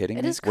fucking kidding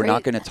me? We're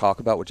not going to talk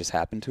about what just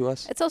happened to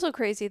us? It's also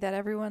crazy that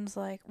everyone's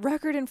like,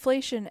 record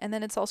inflation, and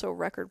then it's also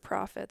record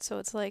profit. So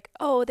it's like,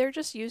 oh, they're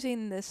just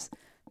using this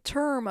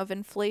term of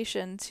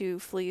inflation to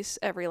fleece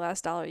every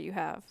last dollar you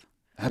have.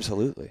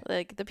 Absolutely.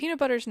 Like, the peanut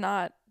butter's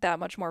not that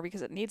much more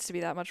because it needs to be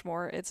that much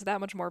more. It's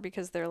that much more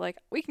because they're like,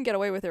 we can get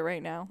away with it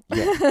right now.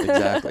 Yeah,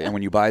 exactly. And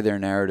when you buy their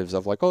narratives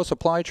of like, oh,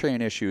 supply chain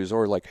issues,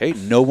 or like, hey,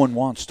 no one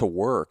wants to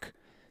work,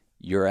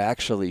 you're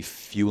actually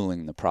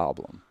fueling the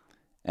problem.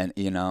 And,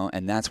 you know,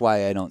 and that's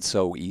why I don't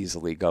so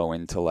easily go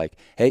into like,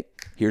 hey,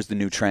 here's the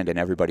new trend and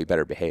everybody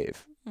better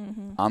behave.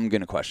 Mm-hmm. I'm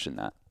going to question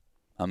that.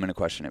 I'm going to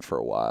question it for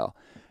a while.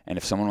 And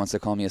if someone wants to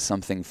call me a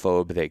something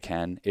phobe, they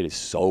can. It is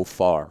so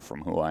far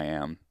from who I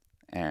am.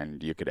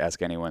 And you could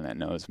ask anyone that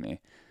knows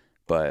me.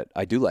 But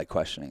I do like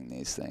questioning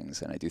these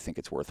things, and I do think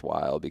it's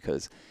worthwhile,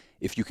 because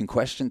if you can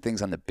question things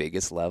on the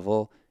biggest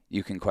level,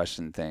 you can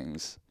question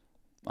things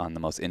on the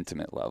most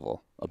intimate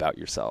level about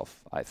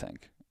yourself, I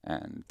think.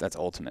 And that's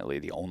ultimately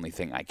the only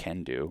thing I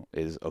can do,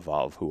 is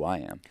evolve who I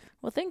am.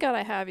 Well, thank God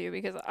I have you,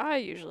 because I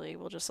usually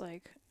will just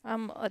like,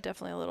 I'm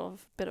definitely a little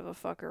bit of a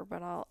fucker,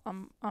 but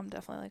I'm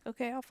definitely like,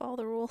 okay, I'll follow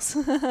the rules.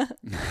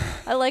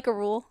 I like a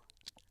rule.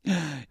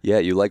 Yeah,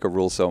 you like a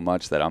rule so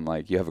much that I'm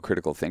like, you have a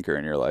critical thinker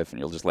in your life, and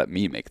you'll just let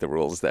me make the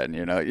rules then,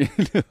 you know.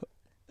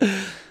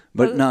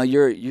 But no,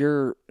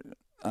 you'd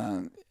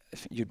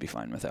be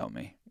fine without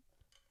me.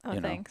 Oh,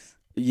 Know? thanks.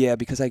 Yeah,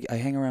 because I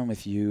hang around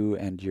with you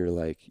and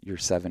your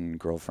 7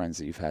 girlfriends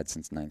that you've had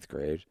since 9th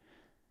grade,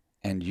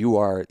 and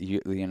you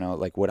know,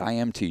 like what I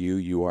am to you,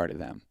 you are to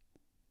them,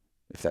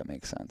 if that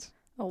makes sense.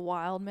 A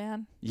wild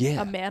man.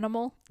 Yeah. A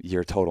manimal.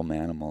 You're a total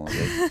manimal,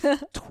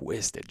 like,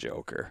 twisted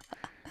joker.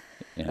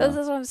 You know?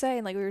 That's what I'm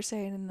saying. Like we were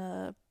saying in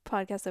the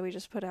podcast that we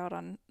just put out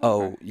on.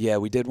 Oh, yeah,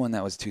 we did one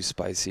that was too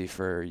spicy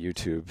for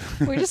YouTube.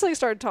 We just like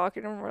started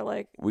talking and we're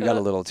like, We got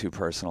a little too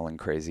personal and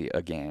crazy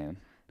again.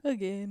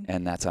 Again.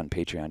 And that's on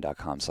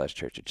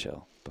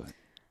patreon.com/churchofchill. But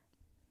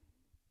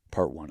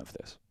part 1 of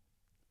this.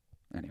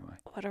 Anyway.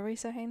 What are we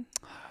saying?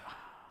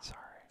 Sorry.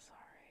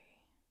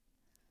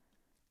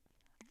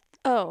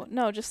 Oh,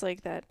 no, just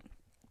like that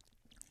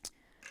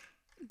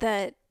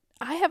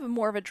I have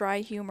more of a dry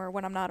humor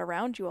when I'm not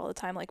around you all the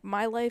time. Like,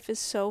 my life is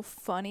so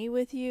funny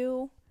with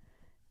you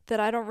that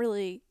I don't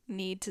really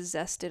need to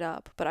zest it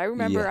up. But I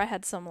remember I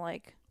had some,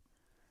 like,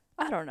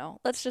 I don't know.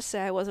 Let's just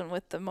say I wasn't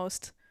with the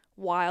most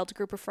wild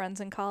group of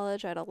friends in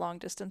college. I had a long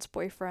distance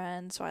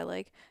boyfriend. So I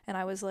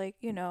was like,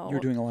 you know. You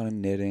were doing a lot of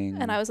knitting.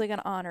 And I was like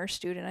an honor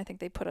student. I think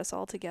they put us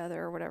all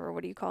together or whatever.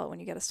 What do you call it when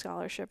you get a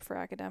scholarship for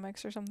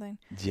academics or something?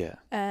 Yeah.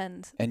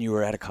 And you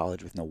were at a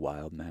college with no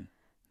wild men.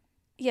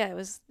 Yeah, it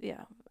was,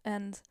 yeah.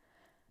 And,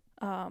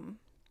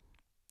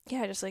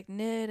 I just like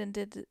knit and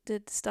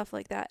did stuff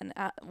like that. And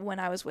when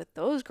I was with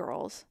those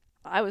girls,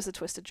 I was the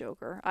twisted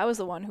joker. I was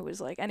the one who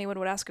was like, anyone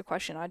would ask a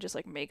question, I'd just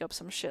like make up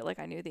some shit like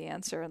I knew the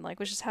answer and like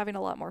was just having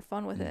a lot more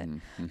fun with it.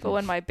 But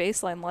when my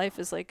baseline life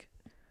is like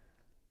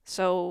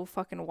so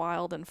fucking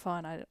wild and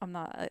fun, I'm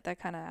not, that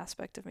kind of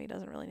aspect of me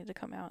doesn't really need to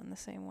come out in the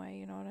same way.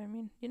 You know what I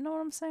mean? You know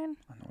what I'm saying?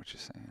 I know what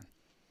you're saying.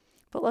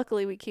 But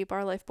luckily we keep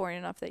our life boring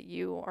enough that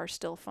you are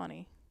still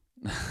funny.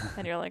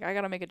 And you're like, I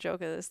gotta make a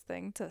joke of this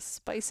thing to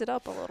spice it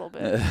up a little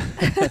bit.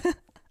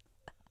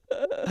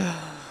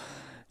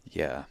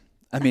 Yeah.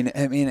 I mean,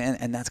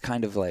 and that's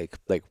kind of like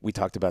we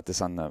talked about this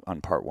on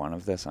part 1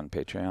 of this on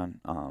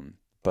Patreon.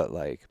 But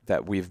like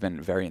that we've been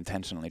very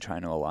intentionally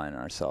trying to align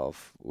ourselves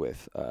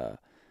with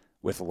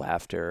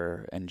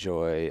laughter and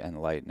joy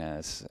and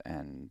lightness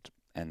and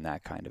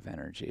that kind of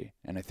energy.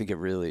 And I think it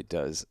really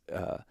does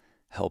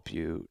help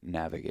you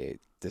navigate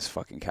this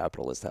fucking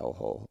capitalist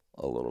hellhole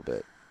a little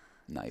bit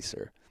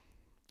nicer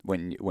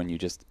when you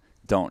just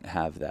don't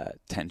have that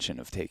tension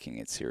of taking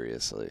it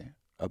seriously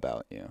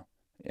about you.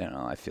 You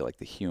know, I feel like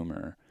the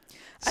humor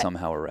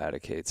somehow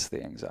eradicates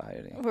the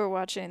anxiety. We're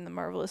watching The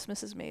Marvelous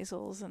Mrs.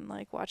 Maisels and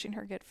like watching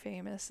her get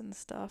famous and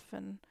stuff,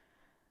 and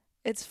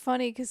it's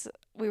funny because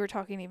we were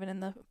talking even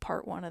in the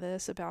part 1 of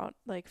this about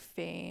like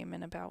fame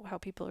and about how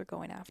people are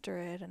going after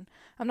it. And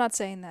I'm not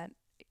saying that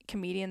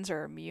comedians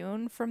are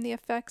immune from the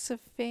effects of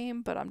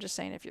fame, but I'm just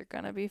saying if you're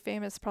gonna be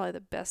famous, probably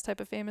the best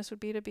type of famous would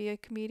be to be a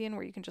comedian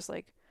where you can just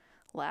like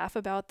laugh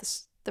about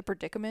the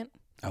predicament.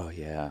 Oh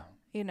yeah.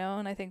 You know,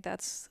 and I think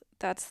that's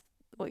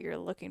what you're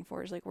looking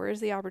for is like, where's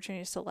the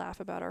opportunities to laugh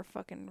about our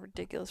fucking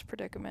ridiculous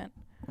predicament?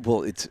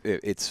 Well,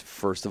 it's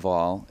first of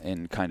all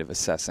in kind of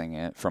assessing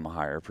it from a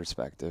higher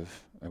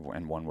perspective,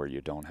 and one where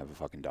you don't have a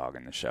fucking dog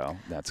in the show.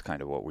 That's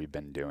kind of what we've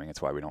been doing.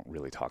 It's why we don't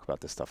really talk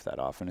about this stuff that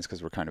often, is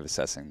because we're kind of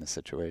assessing the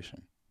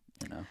situation.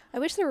 You know? I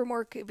wish there were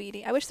more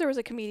I wish there was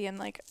a comedian,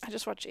 like, I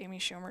just watched Amy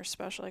Schumer's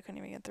special. I couldn't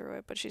even get through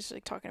it, but she's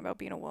like talking about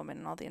being a woman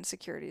and all the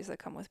insecurities that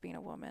come with being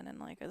a woman. And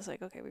like, it's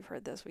like, okay, we've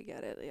heard this, we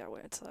get it. Yeah,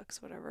 well, it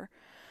sucks, whatever.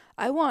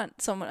 I want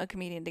a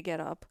comedian to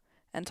get up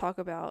and talk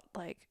about,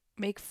 like,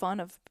 make fun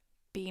of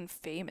being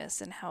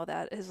famous and how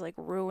that has like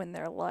ruined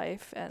their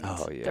life and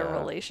their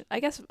relation. I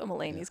guess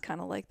Mulaney's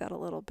kind of like that a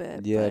little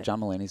bit. Yeah,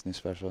 John Mulaney's new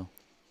special.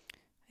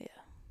 Yeah.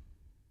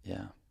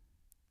 Yeah.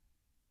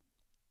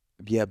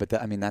 Yeah, but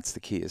that's the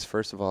key, is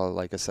first of all,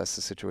 like, assess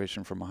the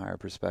situation from a higher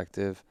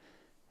perspective,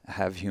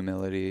 have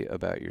humility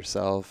about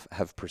yourself,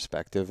 have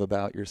perspective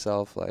about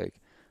yourself. Like,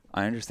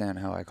 I understand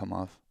how I come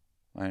off.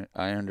 I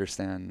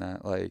understand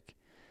that, like,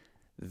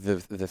 the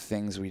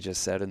things we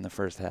just said in the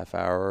first half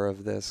hour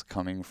of this,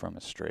 coming from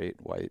a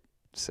straight, white,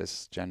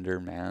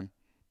 cisgender man,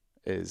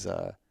 is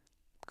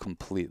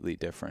completely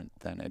different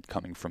than it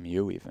coming from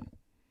you even.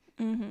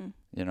 Mm-hmm.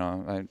 You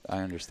know, I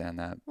understand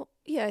that. Well,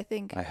 yeah, I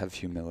think... I have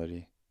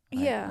humility.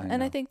 Yeah,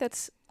 and I think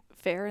that's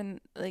fair and,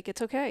 like,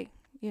 it's okay.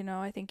 You know,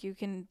 I think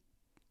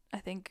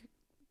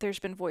there's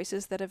been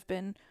voices that have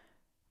been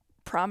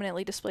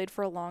prominently displayed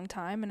for a long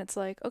time, and it's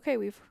like, okay,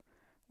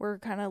 we're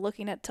kind of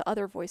looking to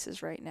other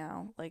voices right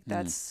now. Like,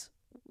 that's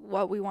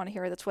what we want to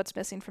hear. That's what's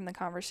missing from the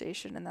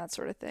conversation and that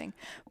sort of thing.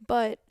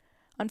 But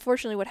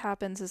unfortunately what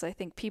happens is I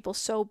think people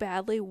so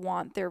badly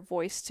want their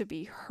voice to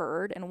be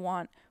heard and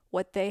want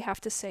what they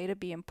have to say to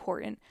be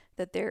important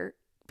that they're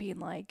being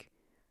like,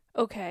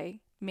 okay,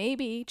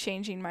 maybe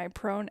changing my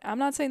I'm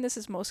not saying this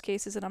is most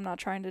cases, and I'm not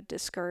trying to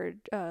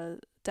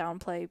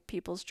downplay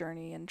people's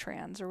journey in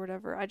trans or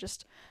whatever. I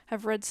just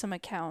have read some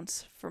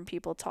accounts from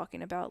people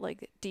talking about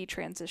like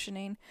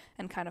detransitioning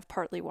and kind of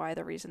partly why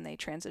the reason they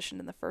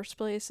transitioned in the first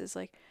place is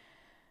like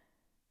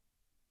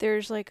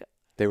there's like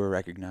they were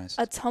recognized,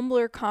 a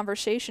Tumblr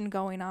conversation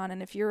going on,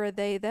 and if you're a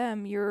they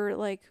them, you're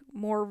like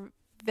more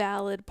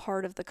valid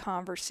part of the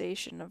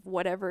conversation of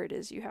whatever it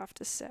is you have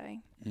to say.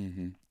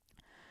 Mm-hmm.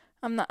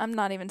 I'm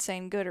not even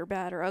saying good or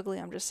bad or ugly.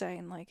 I'm just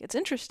saying, like, it's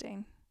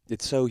interesting.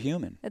 It's so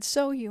human. It's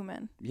so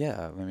human.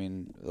 Yeah, I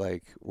mean,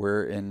 like,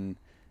 we're in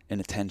an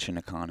attention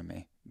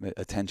economy.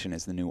 Attention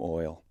is the new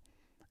oil,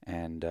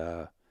 and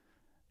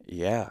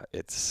yeah,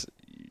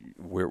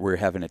 we're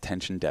having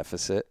attention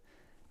deficit,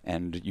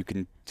 and you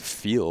can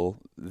feel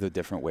the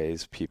different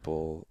ways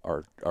people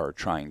are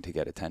trying to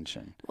get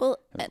attention. Well,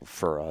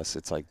 For us,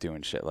 it's like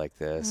doing shit like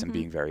this and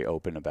being very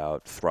open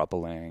about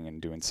throupling and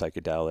doing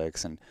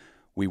psychedelics, and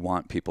we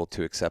want people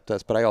to accept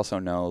us. But I also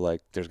know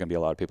like there's gonna be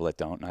a lot of people that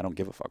don't, and I don't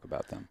give a fuck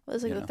about them. well,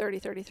 it's like you the know?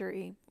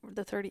 30-33,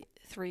 the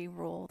 33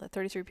 rule. That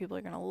 33 people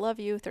are gonna love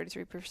you,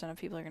 33% of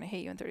people are gonna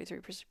hate you, and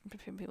 33%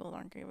 of people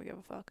aren't gonna give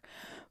a fuck.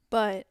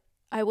 But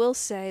I will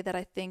say that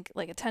I think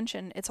like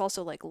attention, it's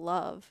also like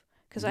love.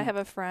 Because I have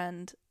a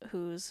friend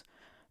whose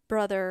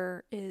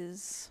brother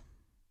is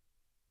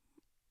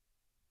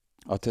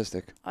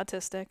Autistic,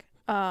 autistic,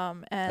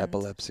 and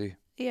epilepsy.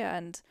 yeah,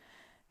 and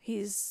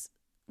he's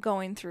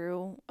going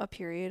through a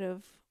period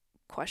of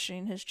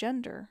questioning his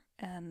gender,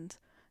 and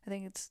I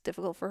think it's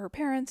difficult for her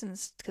parents, and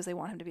it's because they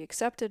want him to be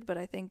accepted. But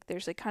I think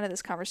there's like kind of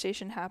this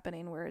conversation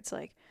happening where it's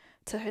like,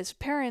 to his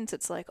parents,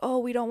 it's like, oh,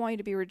 we don't want you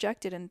to be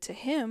rejected, and to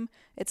him,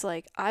 it's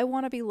like, I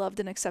want to be loved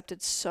and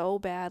accepted so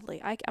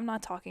badly. I'm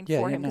not talking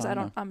for him because I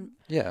don't. I'm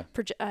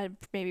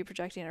maybe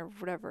projecting or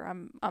whatever.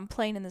 I'm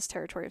playing in this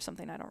territory of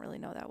something I don't really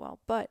know that well,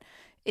 but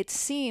it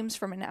seems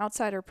from an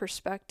outsider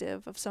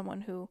perspective of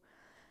someone who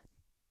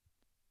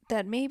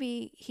that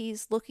maybe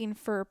he's looking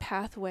for a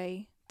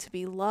pathway to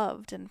be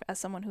loved, and as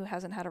someone who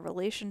hasn't had a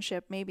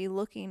relationship, maybe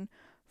looking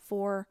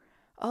for,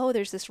 oh,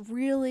 there's this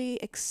really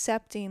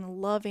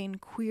accepting, loving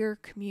queer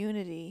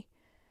community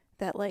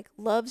that like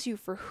loves you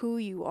for who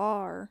you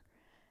are,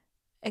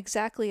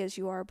 exactly as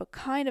you are, but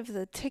kind of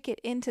the ticket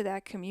into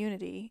that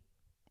community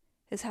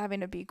is having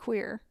to be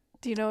queer.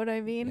 Do you know what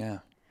I mean? Yeah,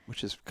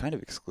 which is kind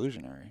of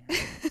exclusionary.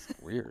 It's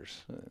weird.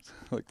 It's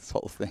like this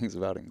whole thing's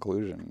about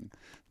inclusion.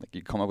 Like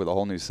you come up with a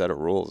whole new set of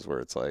rules where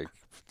it's like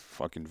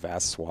fucking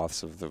vast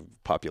swaths of the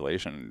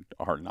population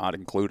are not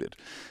included.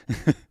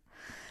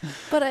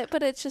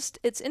 But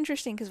it's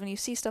interesting because when you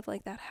see stuff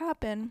like that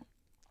happen,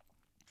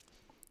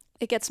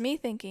 it gets me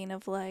thinking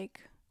of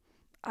like,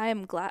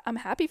 I'm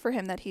happy for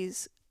him that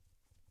he's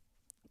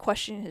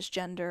questioning his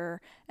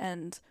gender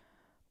and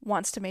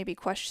wants to maybe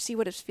see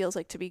what it feels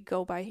like to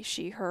go by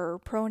she her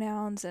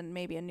pronouns and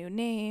maybe a new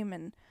name,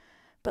 and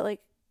but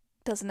like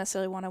doesn't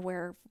necessarily want to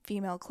wear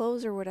female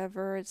clothes or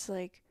whatever. It's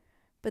like,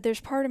 but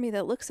there's part of me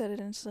that looks at it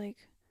and it's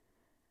like,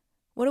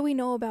 what do we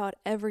know about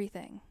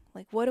everything?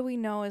 Like, what do we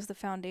know is the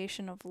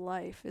foundation of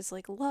life is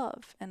like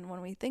love. And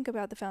when we think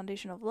about the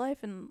foundation of life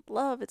and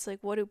love, it's like,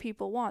 what do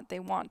people want?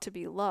 They want to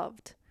be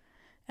loved.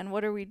 And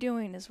what are we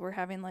doing is we're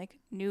having like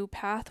new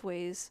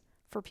pathways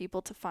for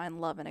people to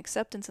find love and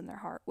acceptance in their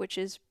heart, which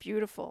is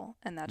beautiful.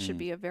 And that should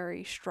be a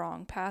very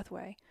strong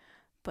pathway.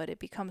 But it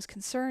becomes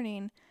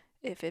concerning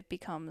if it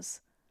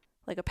becomes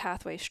like a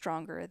pathway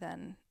stronger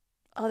than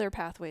other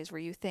pathways where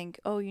you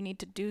think, oh, you need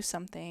to do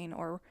something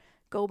or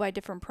go by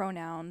different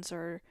pronouns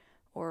or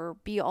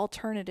be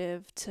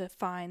alternative to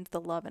find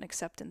the love and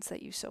acceptance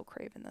that you so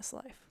crave in this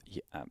life.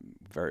 Yeah,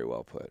 very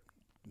well put.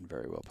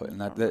 Very well put. And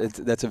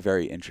that's a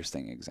very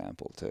interesting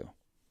example too.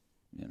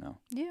 You know.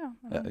 Yeah.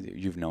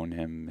 You've known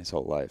him his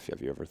whole life.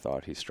 Have you ever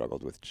thought he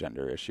struggled with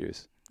gender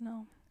issues?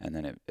 No. And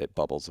then it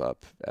bubbles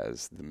up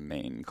as the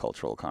main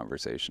cultural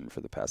conversation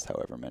for the past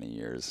however many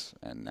years.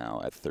 And now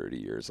at 30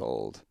 years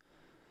old.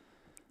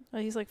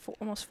 Well, he's like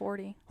almost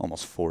 40.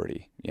 Almost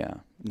 40, yeah.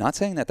 Not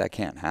saying that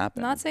can't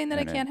happen. Not saying that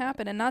it can't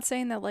happen, and not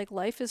saying that like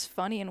life is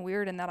funny and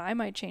weird and that I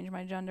might change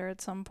my gender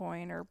at some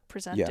point or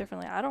present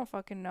differently. I don't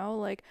fucking know.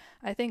 Like,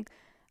 I think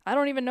I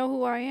don't even know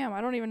who I am.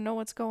 I don't even know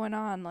what's going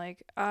on.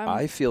 Like,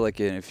 I feel like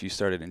if you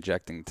started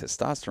injecting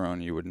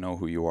testosterone, you would know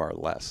who you are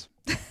less.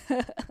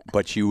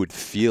 But you would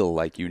feel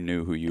like you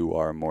knew who you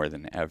are more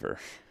than ever.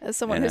 As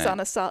someone who's on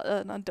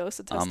a dose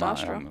of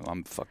testosterone.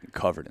 I'm fucking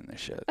covered in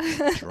this shit.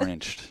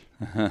 Drenched.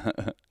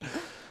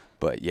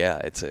 But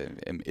yeah, it's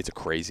a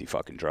crazy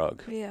fucking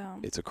drug. Yeah.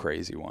 It's a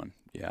crazy one.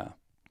 Yeah.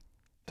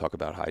 Talk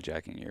about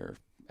hijacking your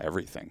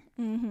everything.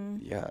 Mm-hmm.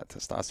 Yeah,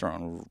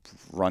 testosterone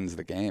runs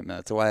the game.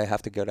 That's why I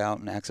have to get out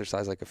and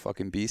exercise like a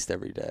fucking beast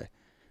every day.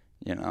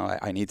 You know,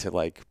 I need to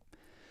like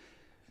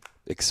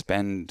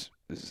expend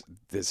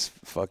this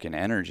fucking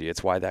energy.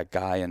 It's why that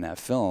guy in that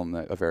film,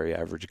 a very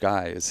average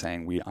guy, is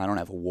saying, I don't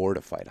have a war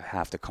to fight. I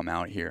have to come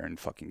out here and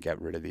fucking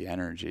get rid of the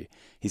energy.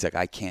 He's like,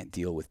 I can't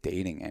deal with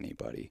dating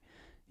anybody.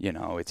 You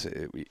know,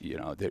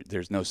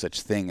 there's no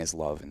such thing as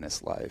love in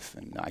this life,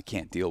 and I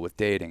can't deal with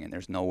dating, and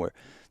there's no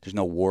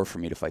war for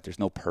me to fight. There's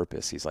no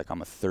purpose. He's like,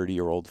 I'm a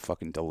 30-year-old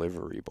fucking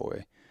delivery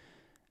boy.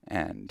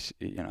 And,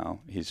 you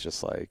know, he's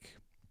just like,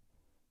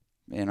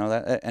 you know,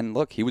 that, and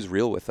look, he was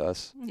real with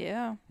us.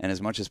 Yeah. And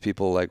as much as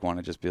people like want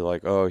to just be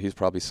like, oh, he's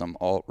probably some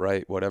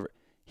alt-right, whatever.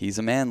 He's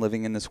a man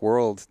living in this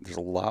world. There's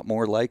a lot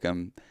more like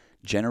him.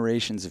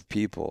 Generations of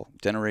people,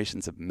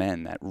 generations of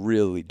men that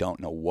really don't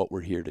know what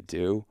we're here to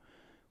do.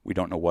 We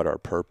don't know what our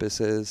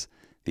purpose is.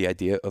 The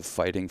idea of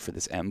fighting for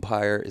this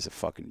empire is a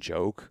fucking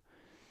joke.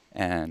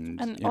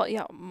 And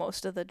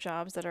most of the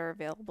jobs that are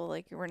available,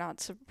 like, we're not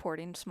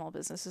supporting small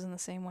businesses in the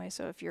same way.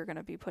 So if you're going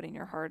to be putting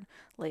your hard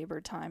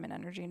labor, time, and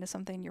energy into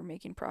something, you're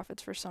making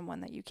profits for someone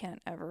that you can't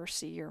ever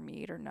see or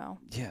meet or know.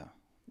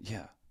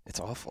 Yeah, it's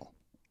awful.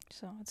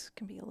 So it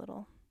can be a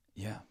little.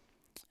 Yeah,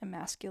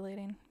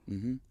 emasculating.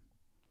 Mm-hmm.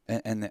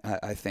 And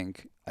I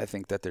think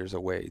that there's a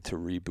way to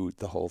reboot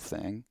the whole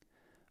thing,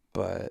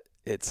 but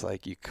it's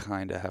like you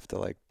kind of have to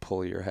like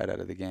pull your head out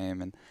of the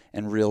game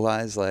and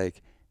realize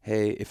like,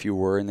 hey, if you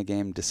were in the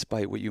game,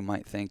 despite what you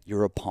might think,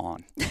 you're a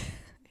pawn.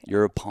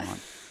 You're a pawn.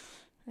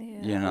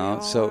 Yeah, You know,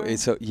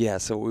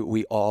 so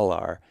we all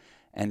are,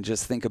 and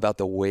just think about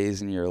the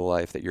ways in your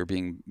life that you're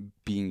being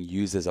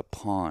used as a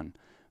pawn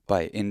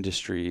by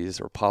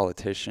industries or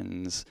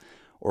politicians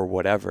or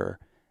whatever,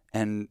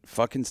 and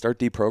fucking start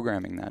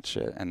deprogramming that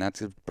shit. And that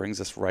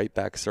brings us right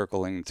back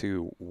circling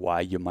to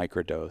why you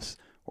microdose,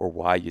 or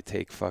why you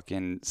take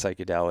fucking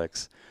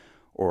psychedelics,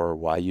 or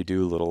why you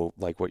do little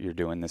like what you're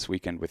doing this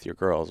weekend with your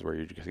girls, where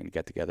you're just gonna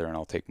get together and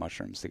all take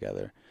mushrooms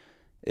together,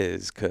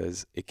 is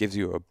because it gives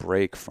you a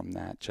break from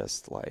that,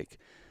 just like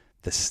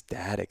the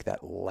static,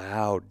 that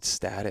loud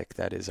static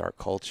that is our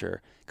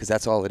culture, because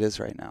that's all it is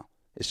right now.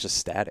 It's just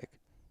static.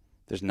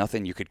 There's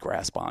nothing you could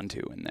grasp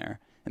onto in there.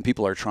 And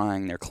people are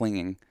trying, they're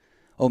clinging.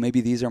 Oh,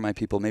 maybe these are my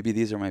people. Maybe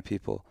these are my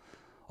people.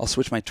 I'll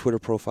switch my Twitter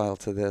profile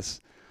to this.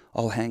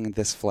 I'll hang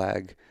this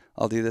flag.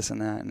 I'll do this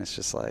and that. And it's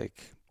just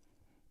like,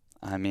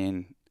 I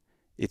mean,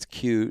 it's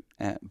cute,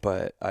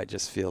 but I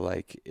just feel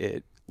like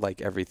it,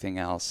 like everything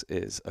else,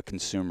 is a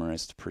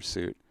consumerist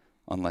pursuit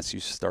unless you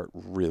start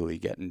really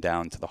getting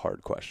down to the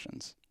hard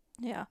questions.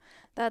 Yeah.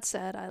 That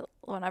said,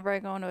 whenever I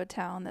go into a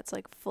town that's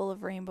like full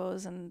of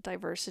rainbows and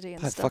diversity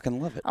and I stuff,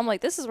 fucking love it. I'm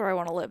like, this is where I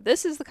want to live.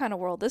 This is the kind of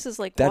world. This is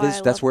like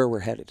that's where we're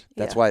headed.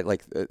 That's Yeah. why,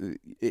 like,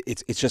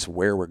 it's just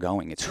where we're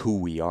going. It's who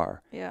we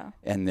are. Yeah.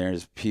 And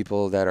there's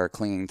people that are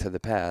clinging to the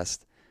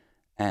past,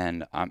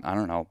 and I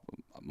don't know.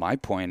 My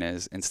point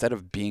is, instead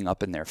of being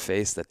up in their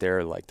face that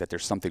they're like that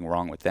there's something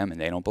wrong with them and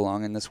they don't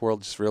belong in this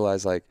world, just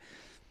realize like,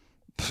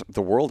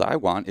 the world I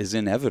want is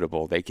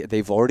inevitable.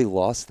 They've already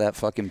lost that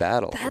fucking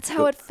battle. That's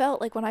how it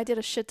felt like when I did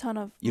a shit ton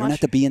of. You don't have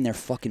to be in their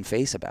fucking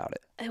face about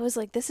it. It was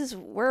like, this is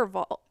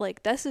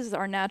this is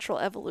our natural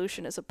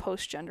evolution as a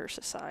post-gender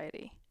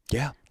society.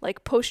 Yeah.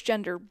 Like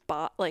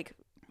like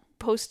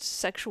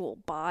post-sexual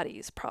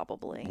bodies,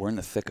 probably. We're in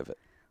the thick of it.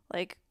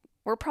 Like,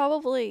 we're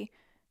probably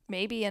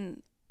maybe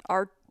in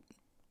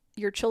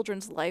your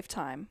children's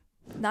lifetime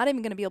not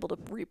even going to be able to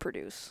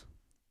reproduce.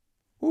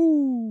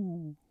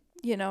 Ooh.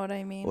 You know what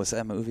I mean? What's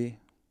that movie?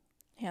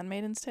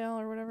 Handmaid's Tale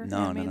or whatever?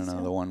 No.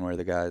 The one where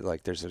the guy,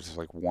 like, there's just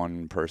like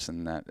one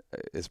person that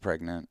is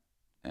pregnant,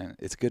 and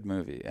it's a good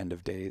movie. End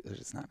of Days.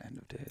 It's not End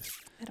of Days.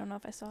 I don't know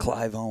if I saw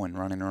Clive Owen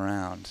running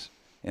around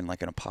in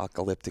like an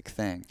apocalyptic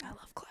thing. I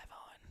love Clive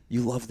Owen. You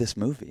love this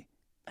movie.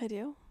 I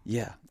do?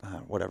 Yeah.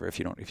 Whatever. If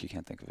you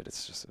can't think of it,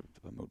 it's just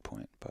a moot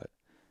point. But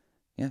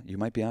yeah, you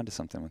might be onto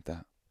something with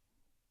that.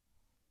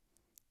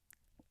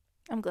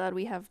 I'm glad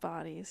we have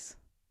bodies.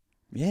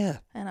 Yeah.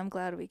 And I'm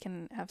glad we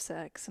can have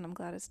sex, and I'm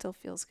glad it still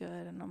feels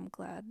good, and I'm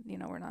glad,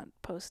 we're not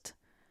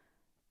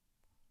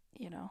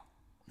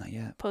Not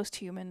yet.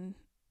 post-human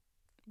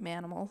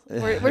manimals.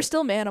 We're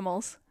still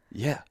manimals.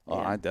 Yeah. Oh,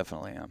 Yeah. I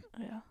definitely am.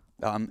 Yeah.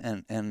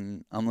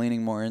 And I'm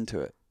leaning more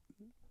into it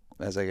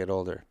as I get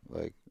older.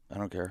 Like, I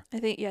don't care. I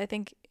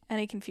think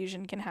any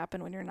confusion can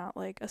happen when you're not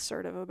like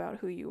assertive about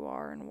who you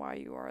are and why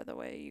you are the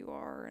way you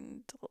are,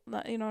 and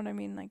you know what I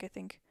mean? Like, I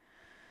think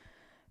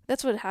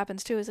that's what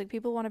happens too, is like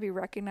people want to be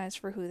recognized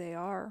for who they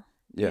are.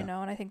 Yeah. And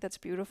I think that's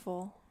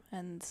beautiful.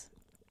 And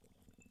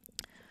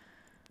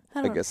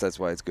I guess that's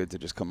why it's good to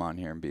just come on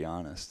here and be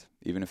honest,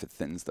 even if it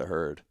thins the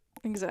herd.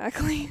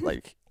 Exactly.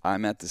 Like,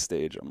 I'm at the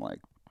stage, I'm like,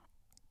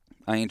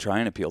 I ain't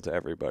trying to appeal to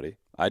everybody.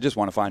 I just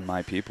want to find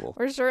my people.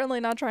 We're certainly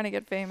not trying to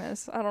get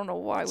famous. I don't know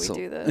why we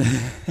do this.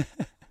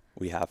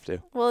 We have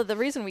to. Well, the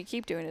reason we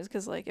keep doing it is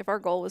because, like, if our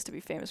goal was to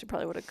be famous, we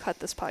probably would have cut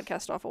this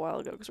podcast off a while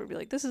ago, because we'd be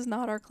like, this is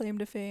not our claim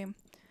to fame.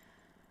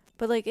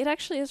 But, like, it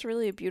actually is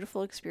really a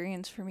beautiful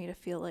experience for me to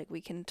feel like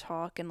we can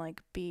talk and,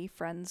 like, be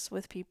friends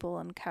with people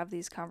and have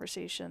these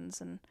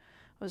conversations. And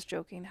I was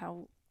joking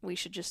how we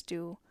should just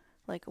do,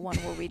 like, one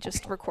where we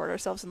just record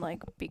ourselves and,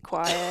 like, be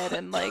quiet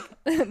and, like,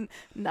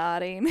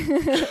 nodding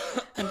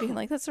and being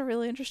like, that's a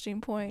really interesting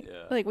point.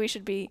 Yeah. Like, we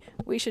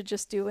should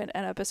just do an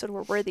episode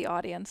where we're the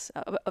audience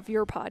of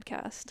your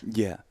podcast.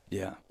 Yeah,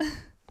 yeah.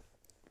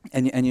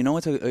 And you know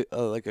what's a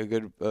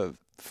good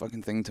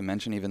fucking thing to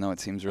mention, even though it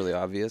seems really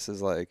obvious,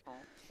 is like,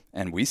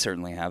 and we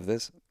certainly have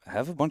this,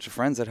 have a bunch of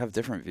friends that have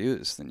different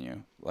views than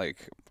you.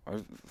 Like,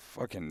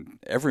 fucking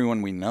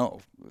everyone we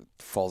know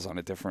falls on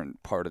a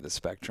different part of the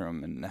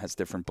spectrum and has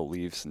different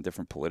beliefs and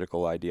different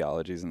political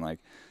ideologies. And, like,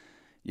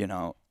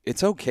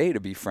 it's okay to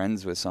be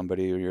friends with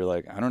somebody who you're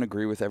like, I don't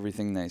agree with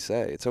everything they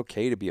say. It's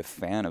okay to be a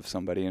fan of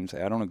somebody and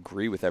say, I don't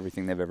agree with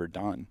everything they've ever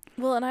done.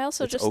 Well, and I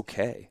also it's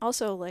okay.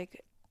 Also,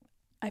 like,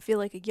 I feel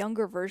like a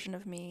younger version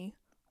of me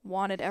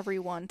wanted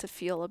everyone to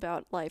feel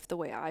about life the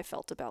way I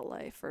felt about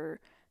life, or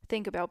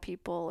think about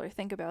people, or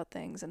think about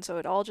things. And so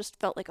it all just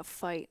felt like a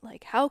fight.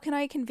 Like, how can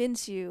I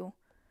convince you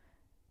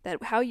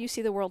that how you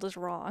see the world is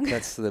wrong?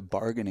 That's the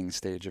bargaining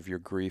stage of your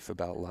grief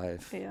about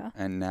life. Yeah.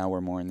 And now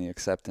we're more in the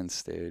acceptance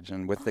stage.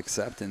 And with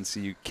acceptance,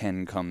 you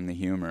can come the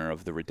humor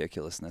of the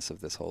ridiculousness of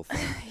this whole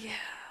thing. Yeah.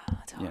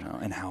 Totally. You know,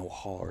 and how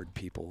hard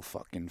people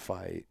fucking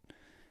fight.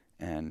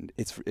 And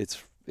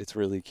it's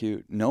really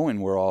cute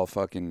knowing we're all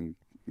fucking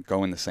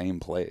going the same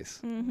place.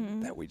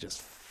 Mm-hmm. That we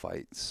just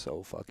fight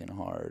so fucking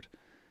hard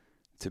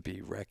to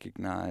be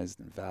recognized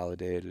and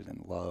validated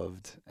and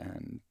loved,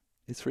 and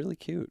it's really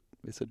cute.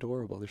 It's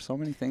adorable. There's so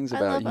many things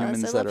about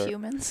humans I that love are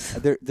humans.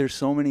 there's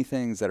so many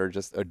things that are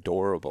just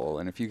adorable,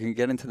 and if you can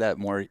get into that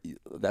more,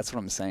 that's what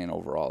I'm saying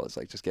overall, is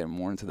like just getting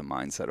more into the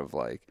mindset of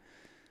like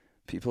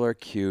people are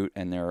cute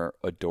and they're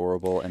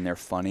adorable and they're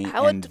funny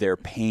and they're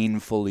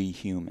painfully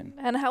human.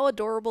 And how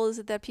adorable is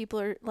it that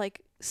people are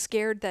like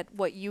scared that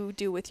what you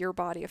do with your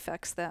body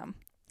affects them?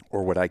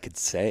 Or what I could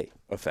say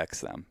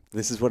affects them.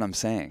 This is what I'm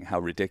saying, how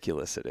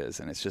ridiculous it is.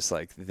 And it's just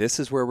like, this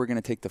is where we're going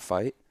to take the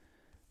fight.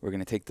 We're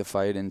going to take the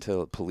fight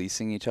into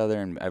policing each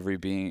other and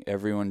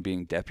everyone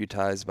being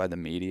deputized by the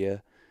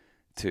media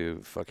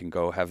to fucking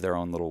go have their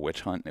own little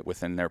witch hunt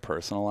within their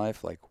personal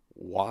life. Like,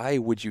 why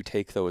would you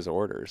take those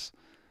orders?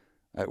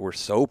 We're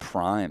so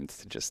primed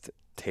to just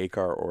take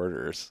our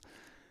orders.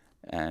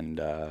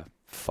 And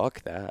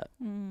fuck that.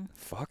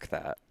 Fuck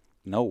that.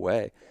 No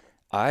way.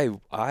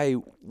 I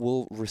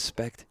will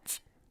respect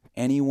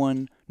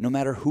anyone, no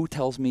matter who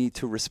tells me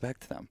to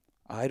respect them.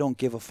 I don't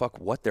give a fuck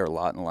what their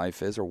lot in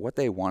life is or what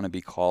they want to be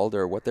called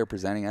or what they're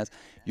presenting as.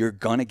 You're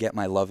going to get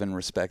my love and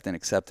respect and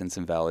acceptance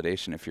and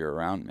validation if you're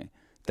around me.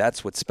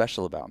 That's what's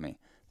special about me.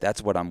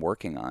 That's what I'm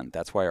working on.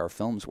 That's why our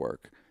films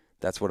work.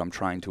 That's what I'm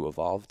trying to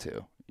evolve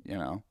to, you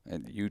know,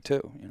 and you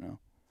too, you know.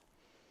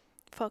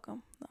 Fuck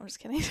them. No, I'm just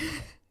kidding.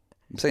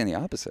 I'm saying the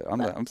opposite.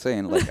 I'm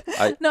saying like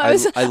I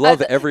I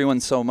love everyone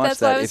so much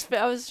that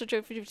I was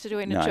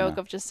doing a joke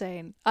of just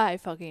saying I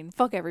fucking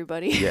fuck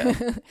everybody. Yeah.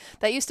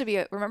 That used to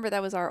be remember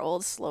that was our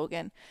old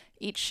slogan: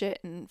 eat shit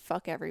and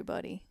fuck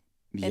everybody.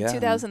 In yeah,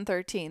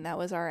 2013, that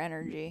was our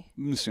energy.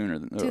 Sooner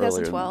than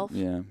 2012.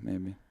 Yeah,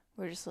 maybe.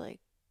 We're just like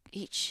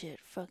eat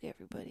shit, fuck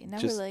everybody. Now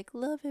Just- we're like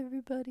love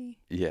everybody.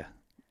 Yeah,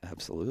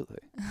 absolutely.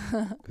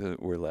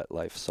 We let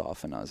life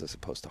soften us as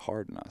opposed to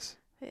harden us.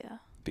 Yeah.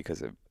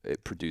 Because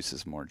it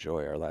produces more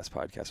joy. Our last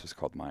podcast was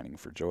called Mining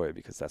for Joy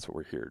because that's what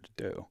we're here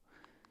to do,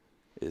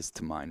 is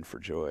to mine for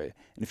joy.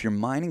 And if you're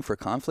mining for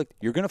conflict,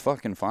 you're going to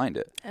fucking find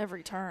it.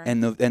 Every turn.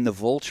 And the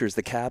vultures,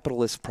 the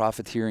capitalist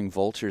profiteering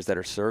vultures that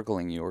are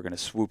circling you are going to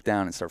swoop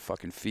down and start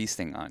fucking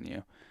feasting on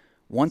you.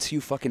 Once you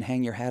fucking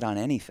hang your hat on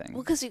anything.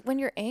 Well, because when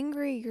you're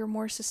angry, you're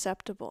more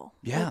susceptible.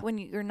 Yeah. Like when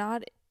you're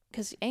not,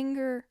 because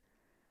anger,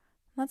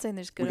 I'm not saying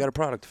there's good. We got a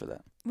product for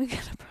that. We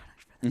got a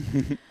product for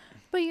that.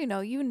 But you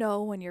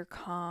know when you're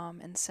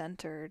calm and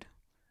centered,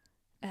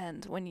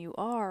 and when you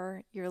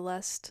are, you're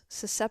less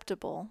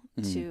susceptible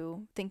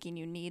to thinking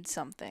you need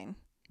something.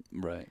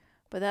 Right.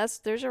 But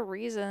there's a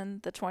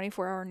reason the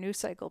 24-hour news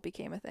cycle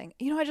became a thing.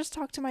 You know, I just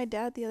talked to my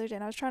dad the other day,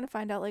 and I was trying to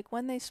find out like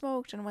when they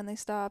smoked and when they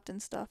stopped and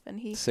stuff,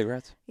 and he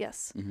Cigarettes?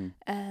 yes, Mm-hmm.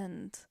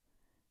 and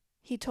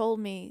he told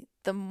me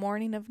the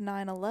morning of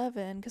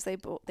 9/11 because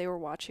they were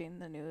watching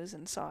the news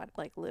and saw it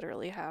like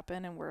literally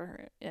happen, and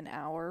we're an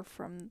hour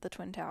from the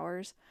Twin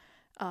Towers.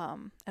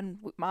 And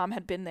Mom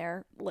had been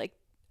there like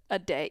the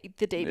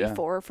day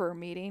before for a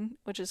meeting,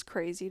 which is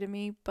crazy to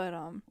me. But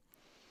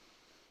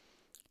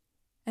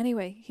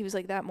anyway, he was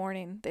like, that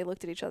morning they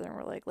looked at each other and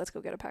were like, let's go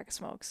get a pack of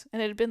smokes.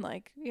 And it had been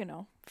like,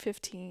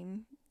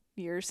 15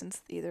 years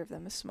since either of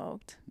them has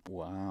smoked.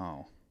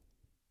 Wow.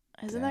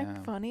 Isn't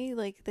that funny?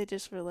 Like they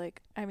just were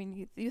like, I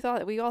mean, you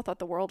thought, we all thought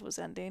the world was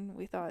ending.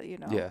 We thought,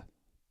 Yeah.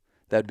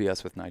 That'd be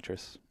us with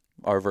nitrous.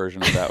 Our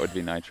version of that would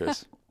be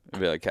nitrous.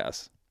 It'd be like,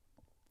 Cass,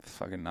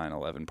 fucking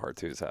 9/11 part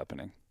 2 is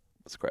happening.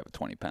 Let's grab a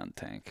 20-pound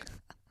tank,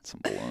 some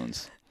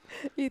balloons.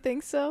 You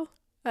think so?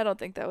 I don't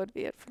think that would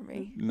be it for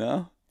me.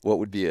 No? What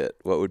would be it?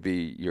 What would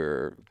be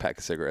your pack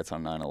of cigarettes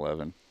on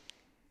 9/11?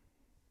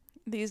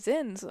 These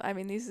Zins. I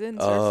mean, these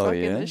Zins are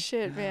fucking the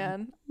shit,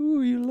 man.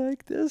 Ooh, you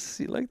like this?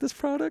 You like this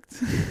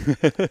product?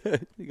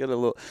 You got a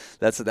little.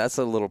 That's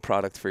a little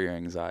product for your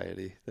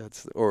anxiety.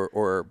 That's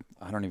or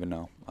I don't even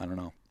know. I don't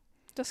know.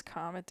 Just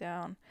calm it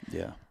down.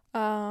 Yeah.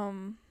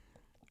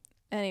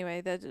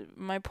 Anyway,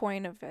 my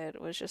point of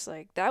it was just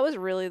like that was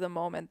really the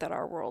moment that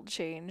our world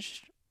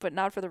changed, but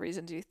not for the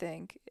reasons you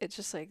think. It's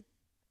just like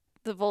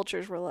the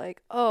vultures were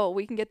like, oh,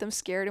 we can get them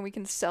scared and we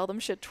can sell them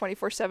shit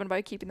 24/7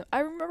 by keeping them. I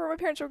remember my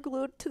parents were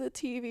glued to the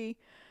TV.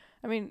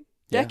 I mean,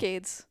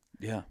 decades.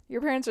 Yeah. Your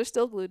parents are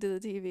still glued to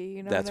the TV.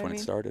 You know That's what I when mean?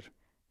 it started.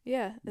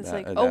 Yeah, it's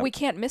That- like, that- we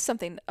can't miss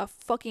something. A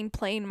fucking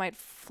plane might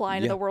fly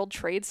into the World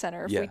Trade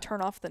Center if we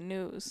turn off the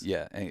news.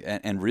 Yeah,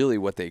 and really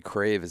what they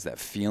crave is that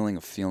feeling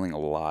of feeling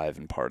alive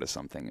and part of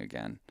something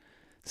again.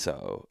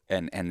 So,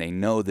 and they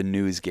know the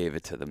news gave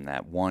it to them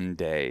that one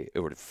day,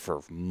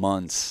 for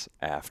months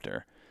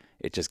after,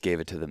 it just gave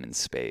it to them in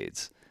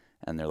spades.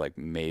 And they're like,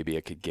 maybe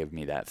it could give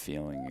me that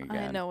feeling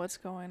again. I know what's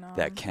going on.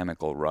 That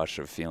chemical rush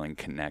of feeling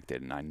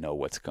connected, and I know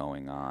what's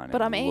going on.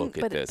 But and I'm look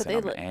at this,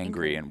 and I'm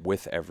angry and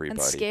with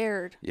everybody. And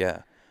scared.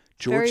 Yeah.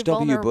 Very George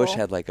W. Bush vulnerable.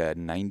 had like a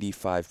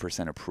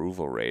 95%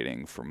 approval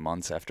rating for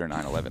months after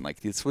 9/11. Like,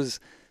 this was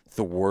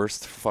the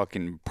worst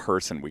fucking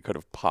person we could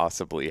have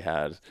possibly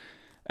had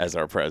as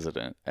our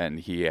president, and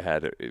he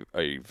had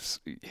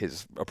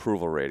his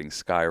approval rating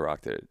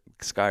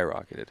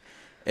skyrocketed.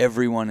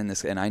 Everyone in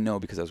this, and I know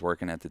because I was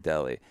working at the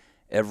deli,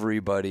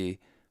 everybody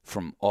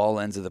from all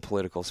ends of the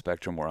political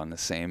spectrum were on the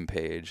same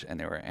page, and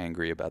they were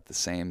angry about the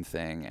same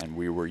thing, and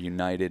we were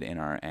united in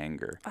our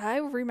anger. I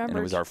remember. And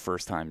it was our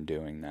first time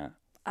doing that.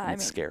 And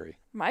it's scary.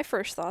 My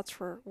first thoughts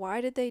were,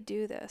 why did they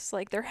do this?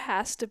 Like, there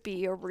has to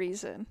be a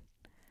reason.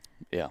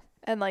 Yeah.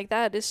 And, like,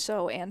 that is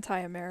so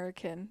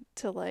anti-American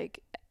to, like,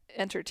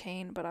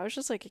 entertain. But I was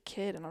just, like, a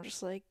kid, and I'm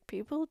just like,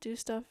 people do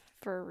stuff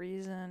for a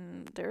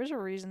reason. There's a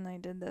reason they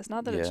did this.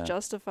 Not that it's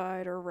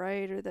justified or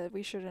right or that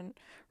we shouldn't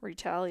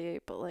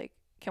retaliate, but, like,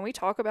 can we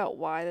talk about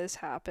why this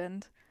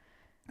happened?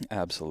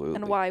 Absolutely.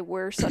 And why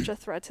we're such a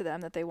threat to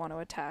them that they want to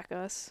attack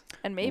us.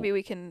 And maybe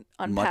we can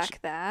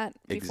unpack that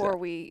before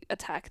we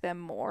attack them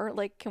more.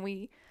 Like, can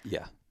we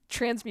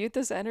transmute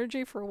this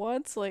energy for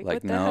once? Like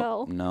what the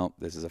hell? No,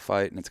 this is a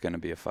fight, and it's going to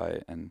be a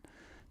fight. And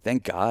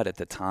thank God at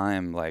the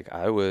time, like,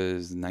 I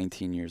was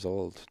 19 years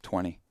old,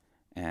 20.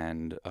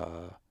 And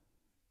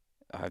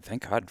I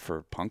thank God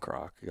for punk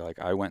rock. Like,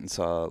 I went and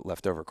saw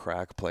Leftover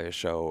Crack play a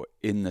show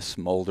in the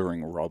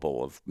smoldering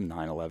rubble of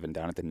 9/11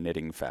 down at the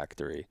Knitting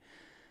Factory.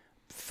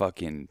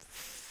 Fucking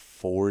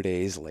 4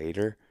 days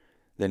later,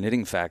 the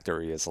Knitting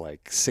Factory is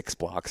like 6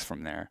 blocks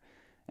from there,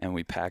 and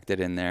we packed it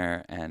in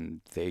there,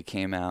 and they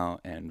came out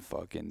and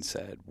fucking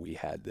said we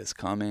had this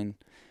coming,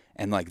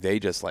 and like they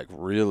just like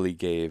really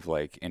gave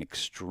like an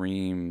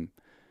extreme,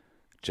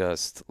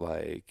 just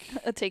like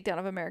a takedown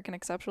of American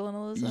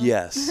exceptionalism.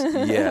 Yes,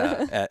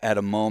 yeah, at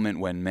a moment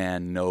when,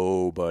 man,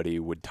 nobody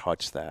would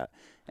touch that.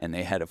 And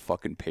they had a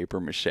fucking paper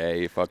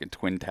mache, fucking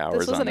Twin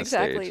Towers on the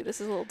stage. This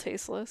is a little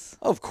tasteless.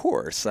 Of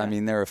course. Yeah. I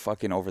mean, they're a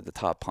fucking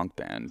over-the-top punk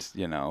band,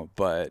 you know.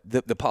 But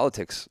the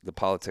politics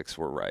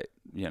were right.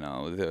 You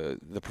know,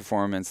 the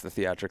performance, the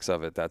theatrics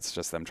of it, that's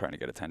just them trying to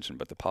get attention.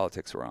 But the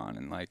politics were on.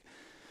 And, like,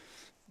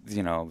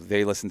 you know,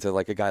 they listen to,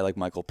 like, a guy like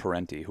Michael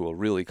Parenti, who will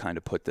really kind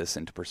of put this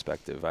into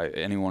perspective.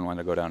 Anyone want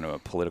to go down to a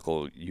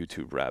political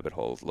YouTube rabbit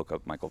hole, look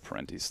up Michael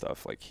Parenti's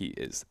stuff. Like, he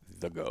is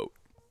the GOAT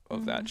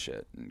of that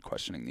shit, and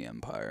questioning the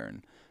empire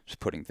and just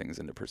putting things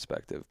into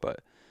perspective. But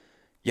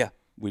yeah,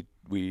 we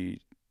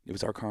it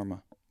was our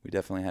karma. We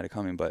definitely had it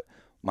coming. But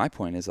my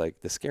point is,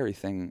 like, the scary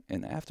thing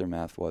in the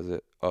aftermath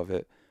of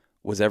it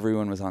was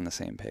everyone was on the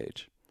same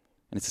page.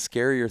 And it's a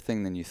scarier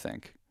thing than you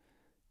think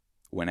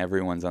when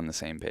everyone's on the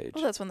same page.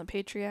 Well, that's when the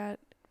Patriot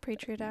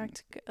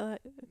Act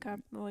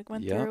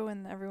went through,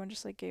 and everyone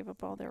just like gave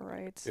up all their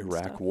rights.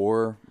 Iraq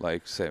War,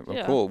 like, say,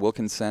 Yeah. Cool, we'll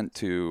consent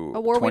to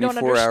A war we don't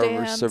 24-hour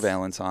understand.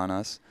 surveillance on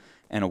us,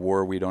 and a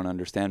war we don't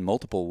understand,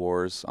 multiple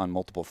wars on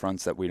multiple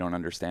fronts that we don't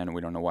understand, and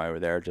we don't know why we're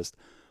there. Just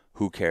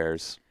who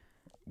cares,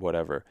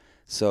 whatever.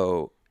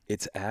 So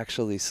it's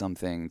actually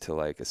something to,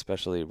 like,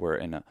 especially we're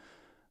in a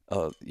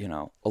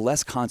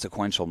less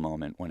consequential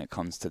moment when it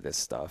comes to this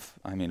stuff.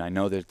 I mean, I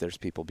know that there's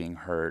people being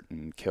hurt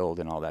and killed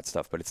and all that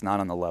stuff, but it's not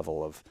on the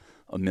level of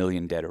a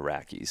million dead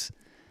Iraqis.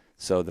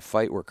 So the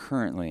fight we're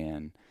currently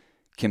in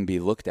can be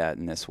looked at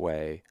in this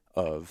way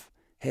of,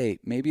 hey,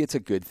 maybe it's a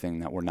good thing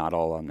that we're not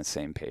all on the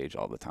same page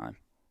all the time.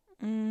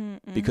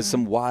 Mm-hmm. Because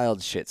some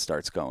wild shit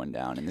starts going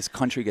down, and this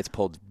country gets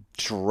pulled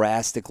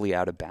drastically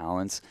out of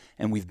balance,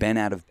 and we've been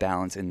out of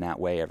balance in that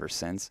way ever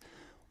since,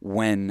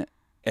 when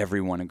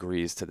everyone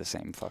agrees to the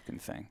same fucking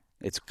thing.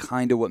 It's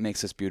kind of what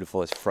makes us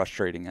beautiful, as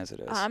frustrating as it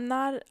is. I'm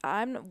not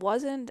an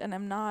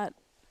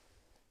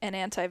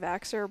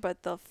anti-vaxxer,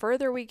 but the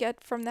further we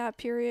get from that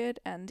period,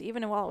 and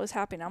even while it was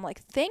happening, I'm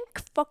like,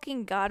 thank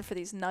fucking God for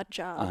these nut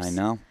jobs. I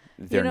know.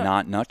 They're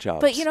not nut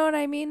jobs. But you know what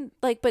I mean?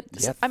 Like, but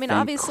yeah, I mean,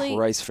 thank obviously,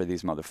 Christ for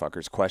these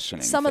motherfuckers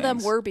questioning some things. of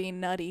them were being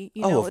nutty,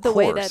 you know, the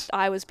way that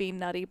I was being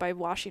nutty by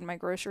washing my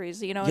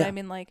groceries, you know what I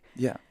mean? Like,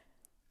 yeah.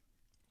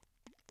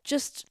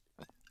 Just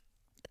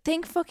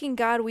thank fucking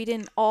God we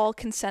didn't all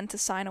consent to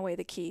sign away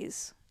the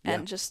keys.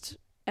 And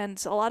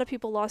a lot of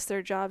people lost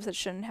their jobs that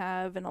shouldn't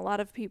have, and a lot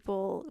of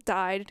people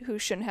died who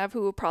shouldn't have,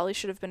 who probably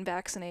should have been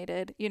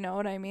vaccinated. You know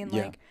what I mean?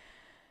 Yeah. Like,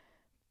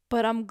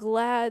 but I'm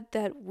glad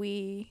that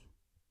we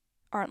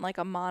aren't like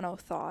a mono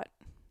thought,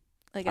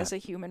 like as a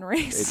human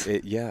race.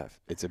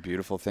 It's a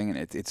beautiful thing, and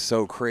it's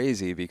so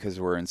crazy because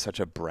we're in such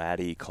a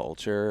bratty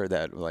culture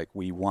that, like,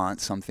 we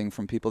want something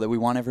from people, that we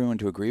want everyone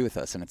to agree with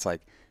us, and it's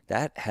like,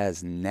 that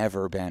has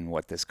never been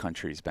what this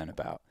country's been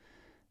about.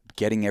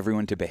 Getting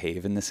everyone to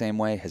behave in the same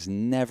way has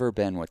never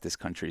been what this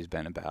country's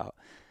been about.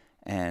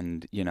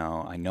 And, you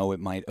know, I know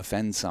it might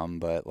offend some,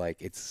 but, like,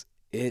 it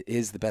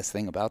is the best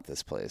thing about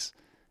this place,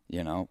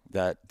 you know,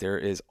 that there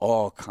is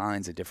all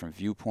kinds of different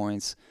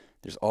viewpoints.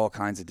 There's all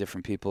kinds of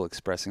different people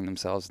expressing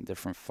themselves in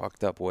different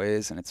fucked up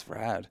ways, and it's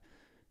rad.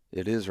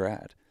 It is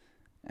rad.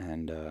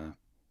 And,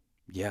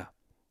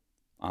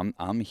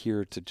 I'm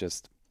here to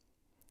just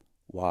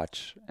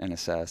watch and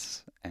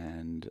assess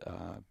and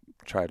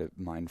try to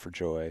mine for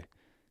joy,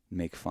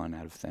 make fun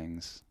out of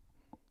things,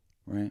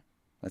 right?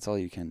 That's all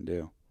you can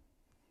do.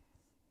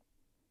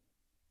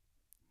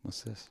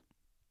 What's this?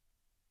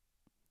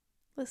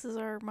 This is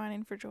our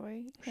mining for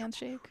joy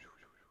handshake.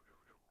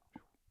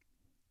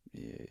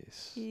 Yes.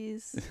 Nice.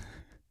 He's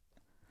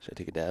Should I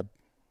take a dab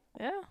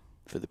yeah.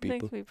 for the I people?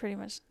 think we pretty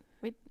much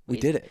We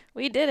did it.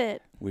 We did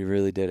it. We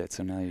really did it.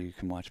 So now you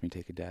can watch me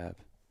take a dab.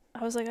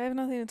 I was like, I have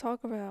nothing to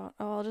talk about.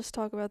 Oh, I'll just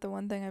talk about the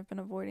one thing I've been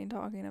avoiding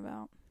talking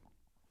about.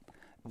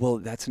 Well,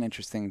 that's an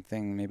interesting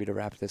thing maybe to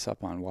wrap this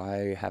up on.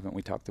 Why haven't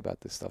we talked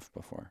about this stuff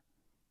before?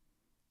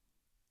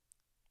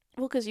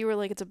 Well, 'cause you were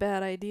like, it's a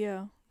bad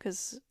idea.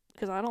 'Cause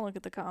I don't look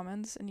at the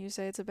comments, and you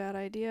say it's a bad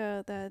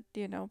idea that,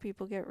 you know,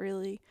 people get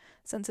really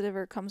sensitive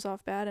or it comes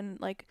off bad. And,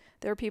 like,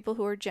 there are people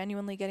who are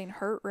genuinely getting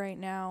hurt right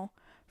now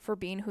for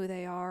being who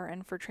they are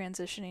and for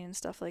transitioning and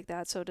stuff like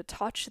that. So to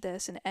touch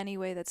this in any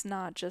way that's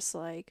not just,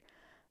 like,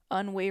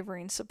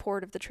 unwavering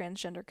support of the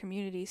transgender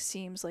community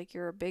seems like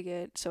you're a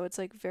bigot. So it's,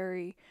 like,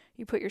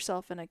 you put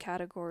yourself in a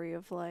category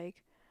of,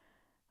 like,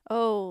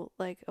 oh,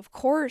 like, of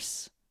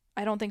course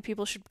I don't think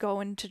people should go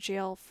into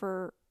jail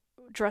for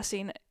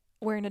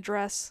wearing a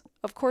dress.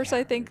 Of course,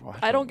 I think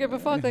I don't give a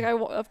fuck. Like,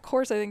 of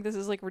course, I think this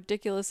is like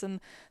ridiculous, and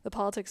the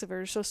politics of it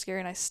are so scary.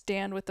 And I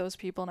stand with those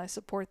people and I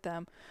support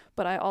them.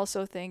 But I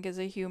also think, as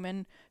a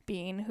human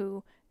being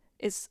who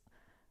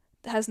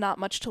has not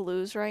much to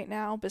lose right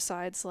now,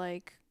 besides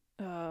like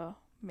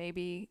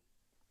maybe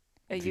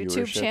a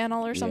YouTube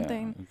channel or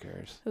something.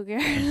 Yeah, who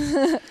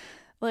cares?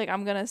 Like,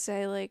 I'm gonna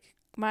say, like,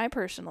 my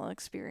personal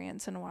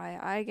experience and why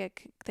I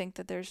think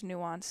that there's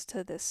nuance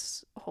to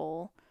this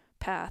whole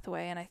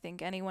pathway. And I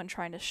think anyone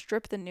trying to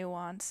strip the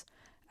nuance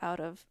out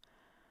of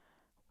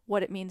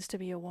what it means to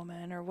be a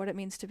woman or what it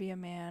means to be a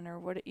man or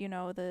what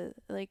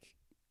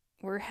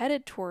we're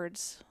headed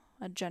towards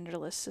a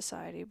genderless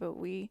society, but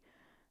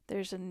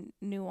there's a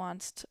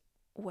nuanced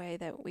way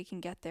that we can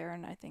get there.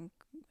 And I think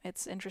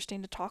it's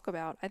interesting to talk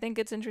about.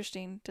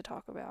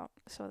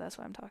 So that's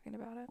why I'm talking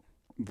about it.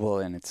 Well,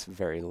 and it's a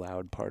very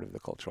loud part of the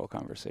cultural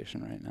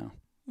conversation right now.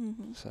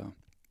 Mm-hmm. So,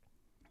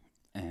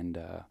 and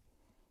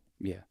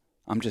yeah,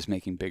 I'm just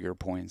making bigger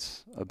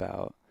points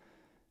about,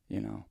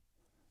 you know,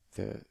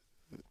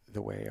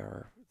 the way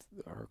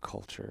our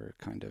culture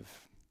kind of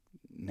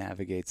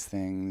navigates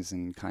things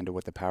and kind of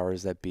what the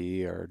powers that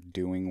be are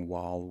doing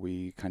while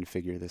we kind of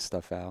figure this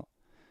stuff out.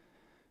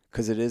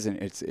 Because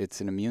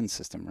it's an immune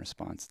system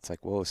response. It's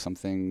like, whoa,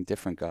 something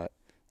different got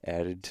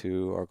added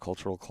to our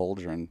cultural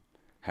cauldron.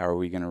 How are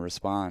we going to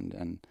respond?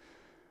 And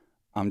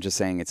I'm just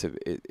saying it's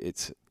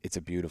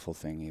a beautiful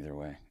thing either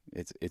way.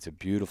 It's a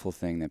beautiful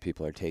thing that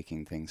people are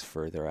taking things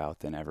further out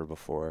than ever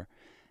before.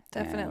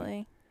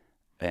 Definitely.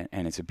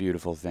 And it's a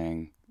beautiful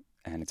thing,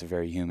 and it's a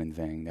very human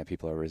thing that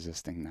people are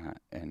resisting that.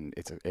 And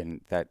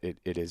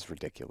it is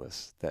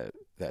ridiculous that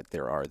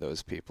there are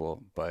those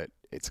people, but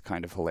it's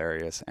kind of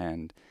hilarious,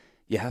 and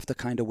you have to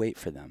kind of wait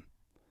for them.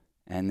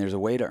 And there's a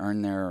way to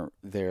earn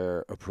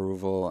their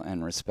approval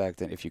and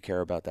respect, and if you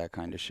care about that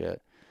kind of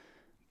shit.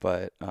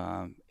 But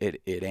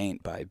it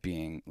ain't by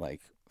being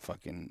like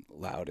fucking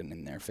loud and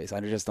in their face. I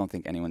just don't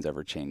think anyone's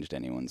ever changed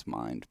anyone's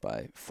mind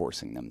by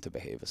forcing them to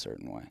behave a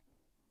certain way.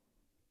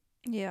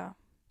 Yeah.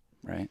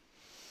 Right?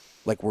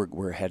 Like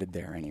we're headed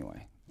there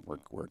anyway.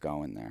 We're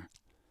going there.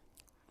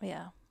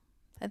 Yeah.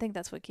 I think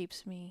that's what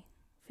keeps me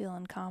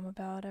feeling calm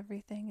about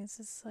everything, is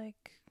just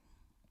like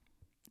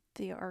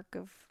the arc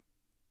of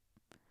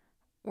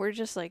we're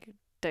just like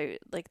the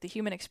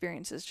human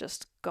experience is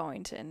just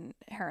going to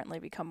inherently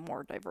become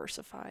more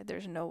diversified.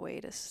 There's no way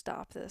to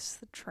stop the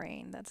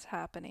train that's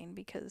happening,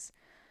 because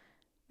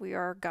we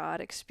are God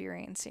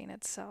experiencing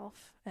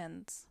itself,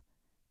 and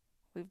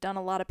we've done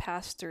a lot of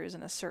pass-throughs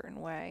in a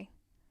certain way.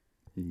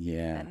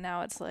 Yeah. And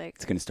now it's like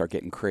it's going to start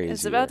getting crazy.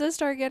 It's about to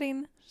start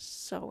getting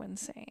so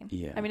insane.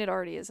 Yeah. I mean, it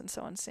already isn't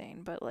so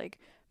insane, but like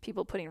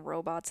people putting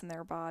robots in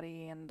their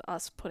body and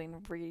us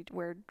putting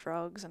weird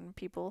drugs and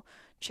people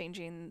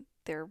changing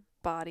their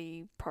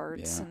body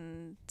parts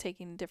and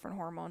taking different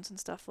hormones and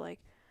stuff. Like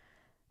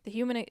the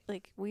human,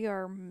 like we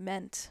are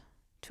meant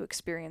to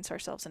experience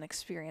ourselves and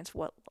experience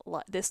what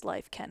this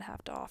life can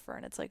have to offer.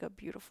 And it's like a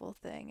beautiful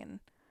thing, and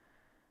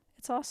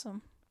it's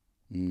awesome.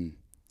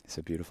 It's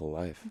a beautiful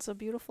life. It's a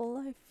beautiful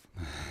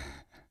life.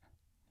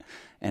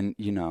 And,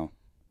 you know,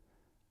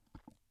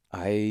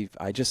 I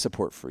just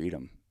support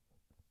freedom.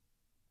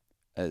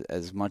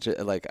 As much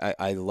as, like,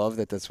 I love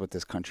that that's what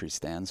this country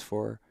stands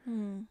for.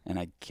 And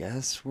I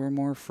guess we're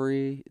more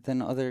free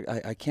than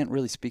I can't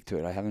really speak to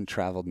it. I haven't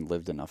traveled and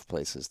lived enough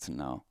places to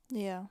know.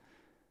 Yeah.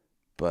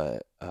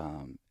 But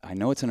I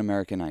know it's an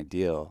American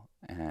ideal,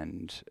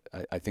 and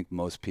I think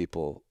most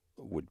people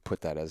would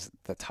put that as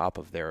the top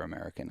of their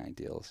American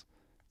ideals.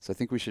 So I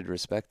think we should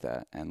respect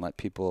that and let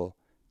people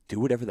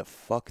do whatever the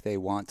fuck they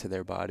want to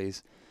their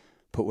bodies,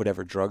 put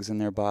whatever drugs in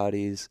their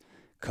bodies,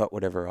 cut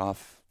whatever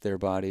off their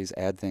bodies,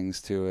 add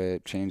things to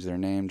it, change their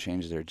name,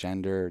 change their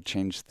gender,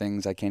 change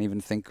things I can't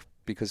even think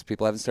because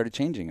people haven't started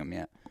changing them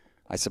yet.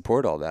 I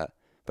support all that.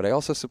 But I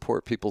also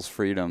support people's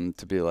freedom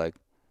to be like,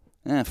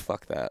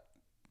 fuck that.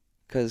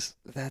 Because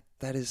that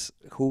is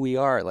who we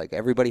are. Like,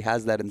 everybody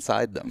has that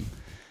inside them.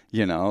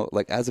 You know,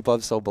 like, as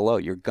above, so below.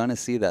 You're going to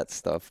see that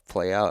stuff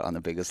play out on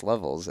the biggest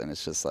levels. And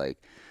it's just like,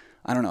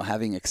 I don't know,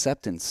 having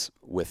acceptance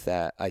with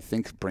that, I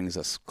think, brings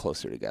us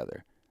closer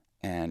together.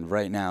 And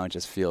right now it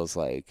just feels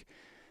like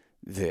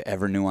the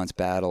ever nuanced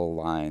battle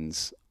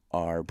lines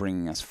are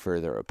bringing us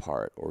further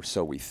apart, or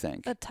so we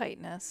think. A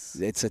tightness.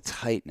 It's a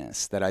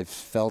tightness that I've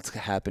felt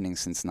happening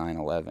since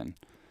 9/11.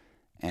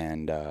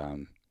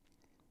 And,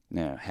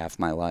 half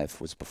my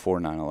life was before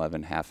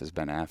 9/11, half has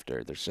been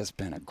after. There's just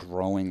been a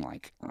growing,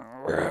 like...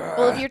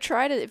 Well,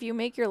 if you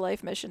make your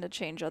life mission to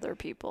change other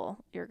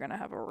people, you're going to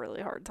have a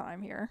really hard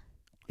time here.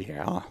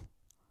 Yeah.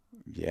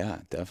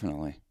 Yeah,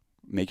 definitely.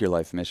 Make your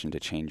life mission to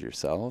change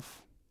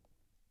yourself.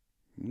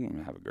 You're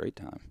going to have a great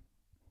time.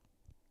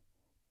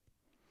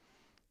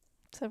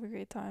 Let's have a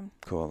great time.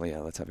 Cool. Yeah,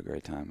 let's have a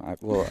great time.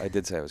 I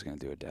did say I was going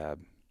to do a dab.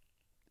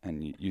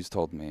 And you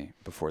told me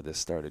before this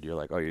started, you're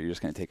like, oh, you're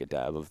just going to take a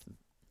dab of,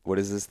 what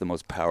is this, the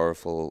most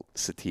powerful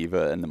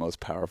sativa and the most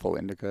powerful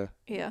indica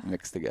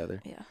mixed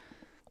together? Yeah.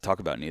 Talk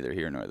about neither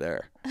here nor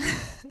there.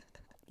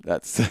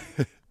 That's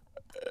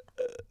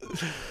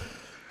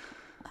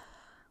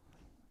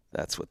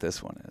that's what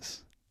this one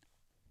is.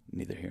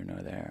 Neither here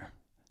nor there.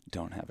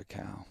 Don't have a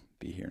cow.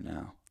 Be here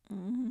now.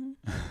 Mm-hmm.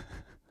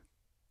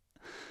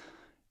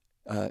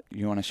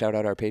 You want to shout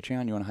out our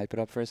Patreon? You want to hype it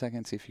up for a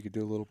second? See if you could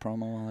do a little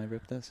promo while I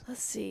rip this?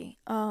 Let's see.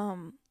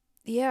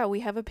 Yeah, we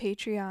have a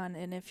Patreon,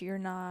 and if you're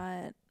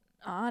not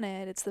on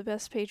it, it's the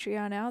best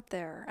Patreon out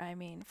there. I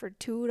mean, for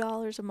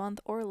 $2 a month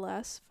or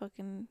less,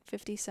 fucking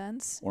 50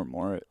 cents. Or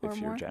more if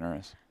you're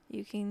generous.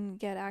 You can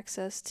get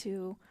access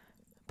to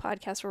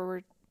podcasts where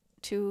we're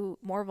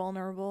more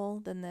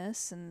vulnerable than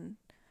this, and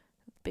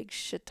big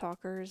shit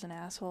talkers and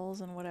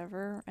assholes and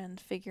whatever, and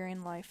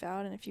figuring life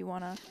out. And if you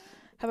want to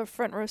have a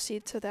front row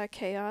seat to that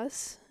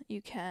chaos,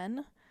 you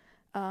can.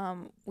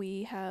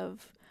 We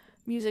have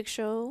music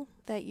show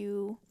that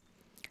you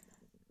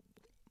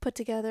put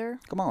together.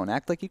 Come on,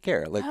 act like you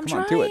care. Like, I'm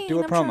come on, trying,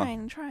 do a promo.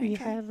 I'm trying. We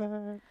have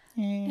a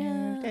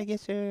music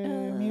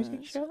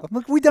show.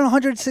 Look, we've done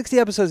 160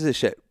 episodes of this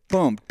shit.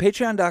 Boom.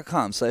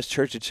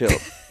 Patreon.com/Church of Chill.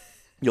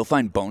 You'll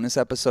find bonus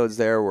episodes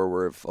there where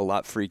we're a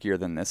lot freakier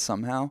than this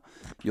somehow.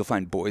 You'll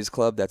find Boys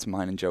Club, that's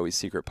mine and Joey's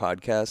secret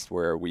podcast,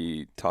 where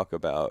we talk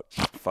about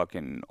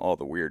fucking all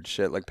the weird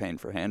shit like paying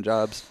for hand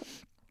jobs.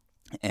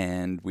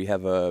 And we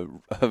have a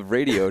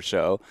radio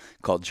show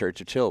called Church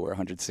of Chill. We're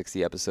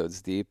 160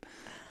 episodes deep.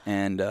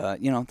 And,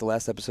 the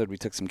last episode we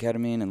took some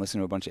ketamine and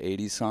listened to a bunch of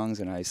 80s songs,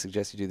 and I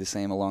suggest you do the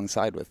same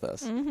alongside with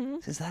us.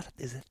 Mm-hmm.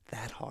 Is it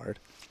that hard?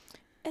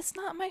 It's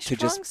not my To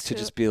strong suit. to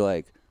just be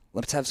like,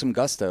 let's have some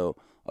gusto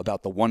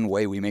about the one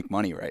way we make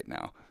money right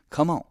now.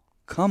 Come on.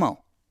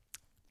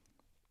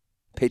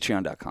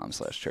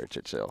 Patreon.com/Church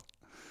of Chill.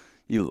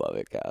 You love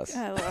it, Cass.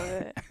 I love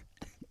it.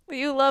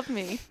 You love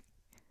me.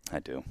 I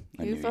do. You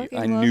I knew, fucking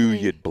I love knew me.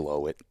 you'd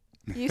blow it.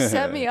 You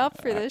set me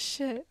up for this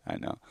shit. I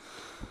know.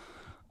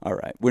 All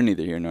right. We're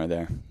neither here nor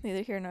there.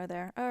 Neither here nor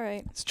there. All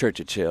right. It's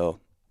Church of Chill.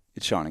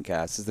 It's Sean and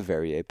Cass. This is the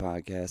Very A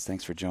podcast.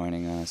 Thanks for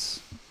joining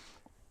us.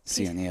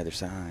 See you on the other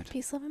side.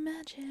 Peace, love, and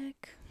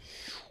magic.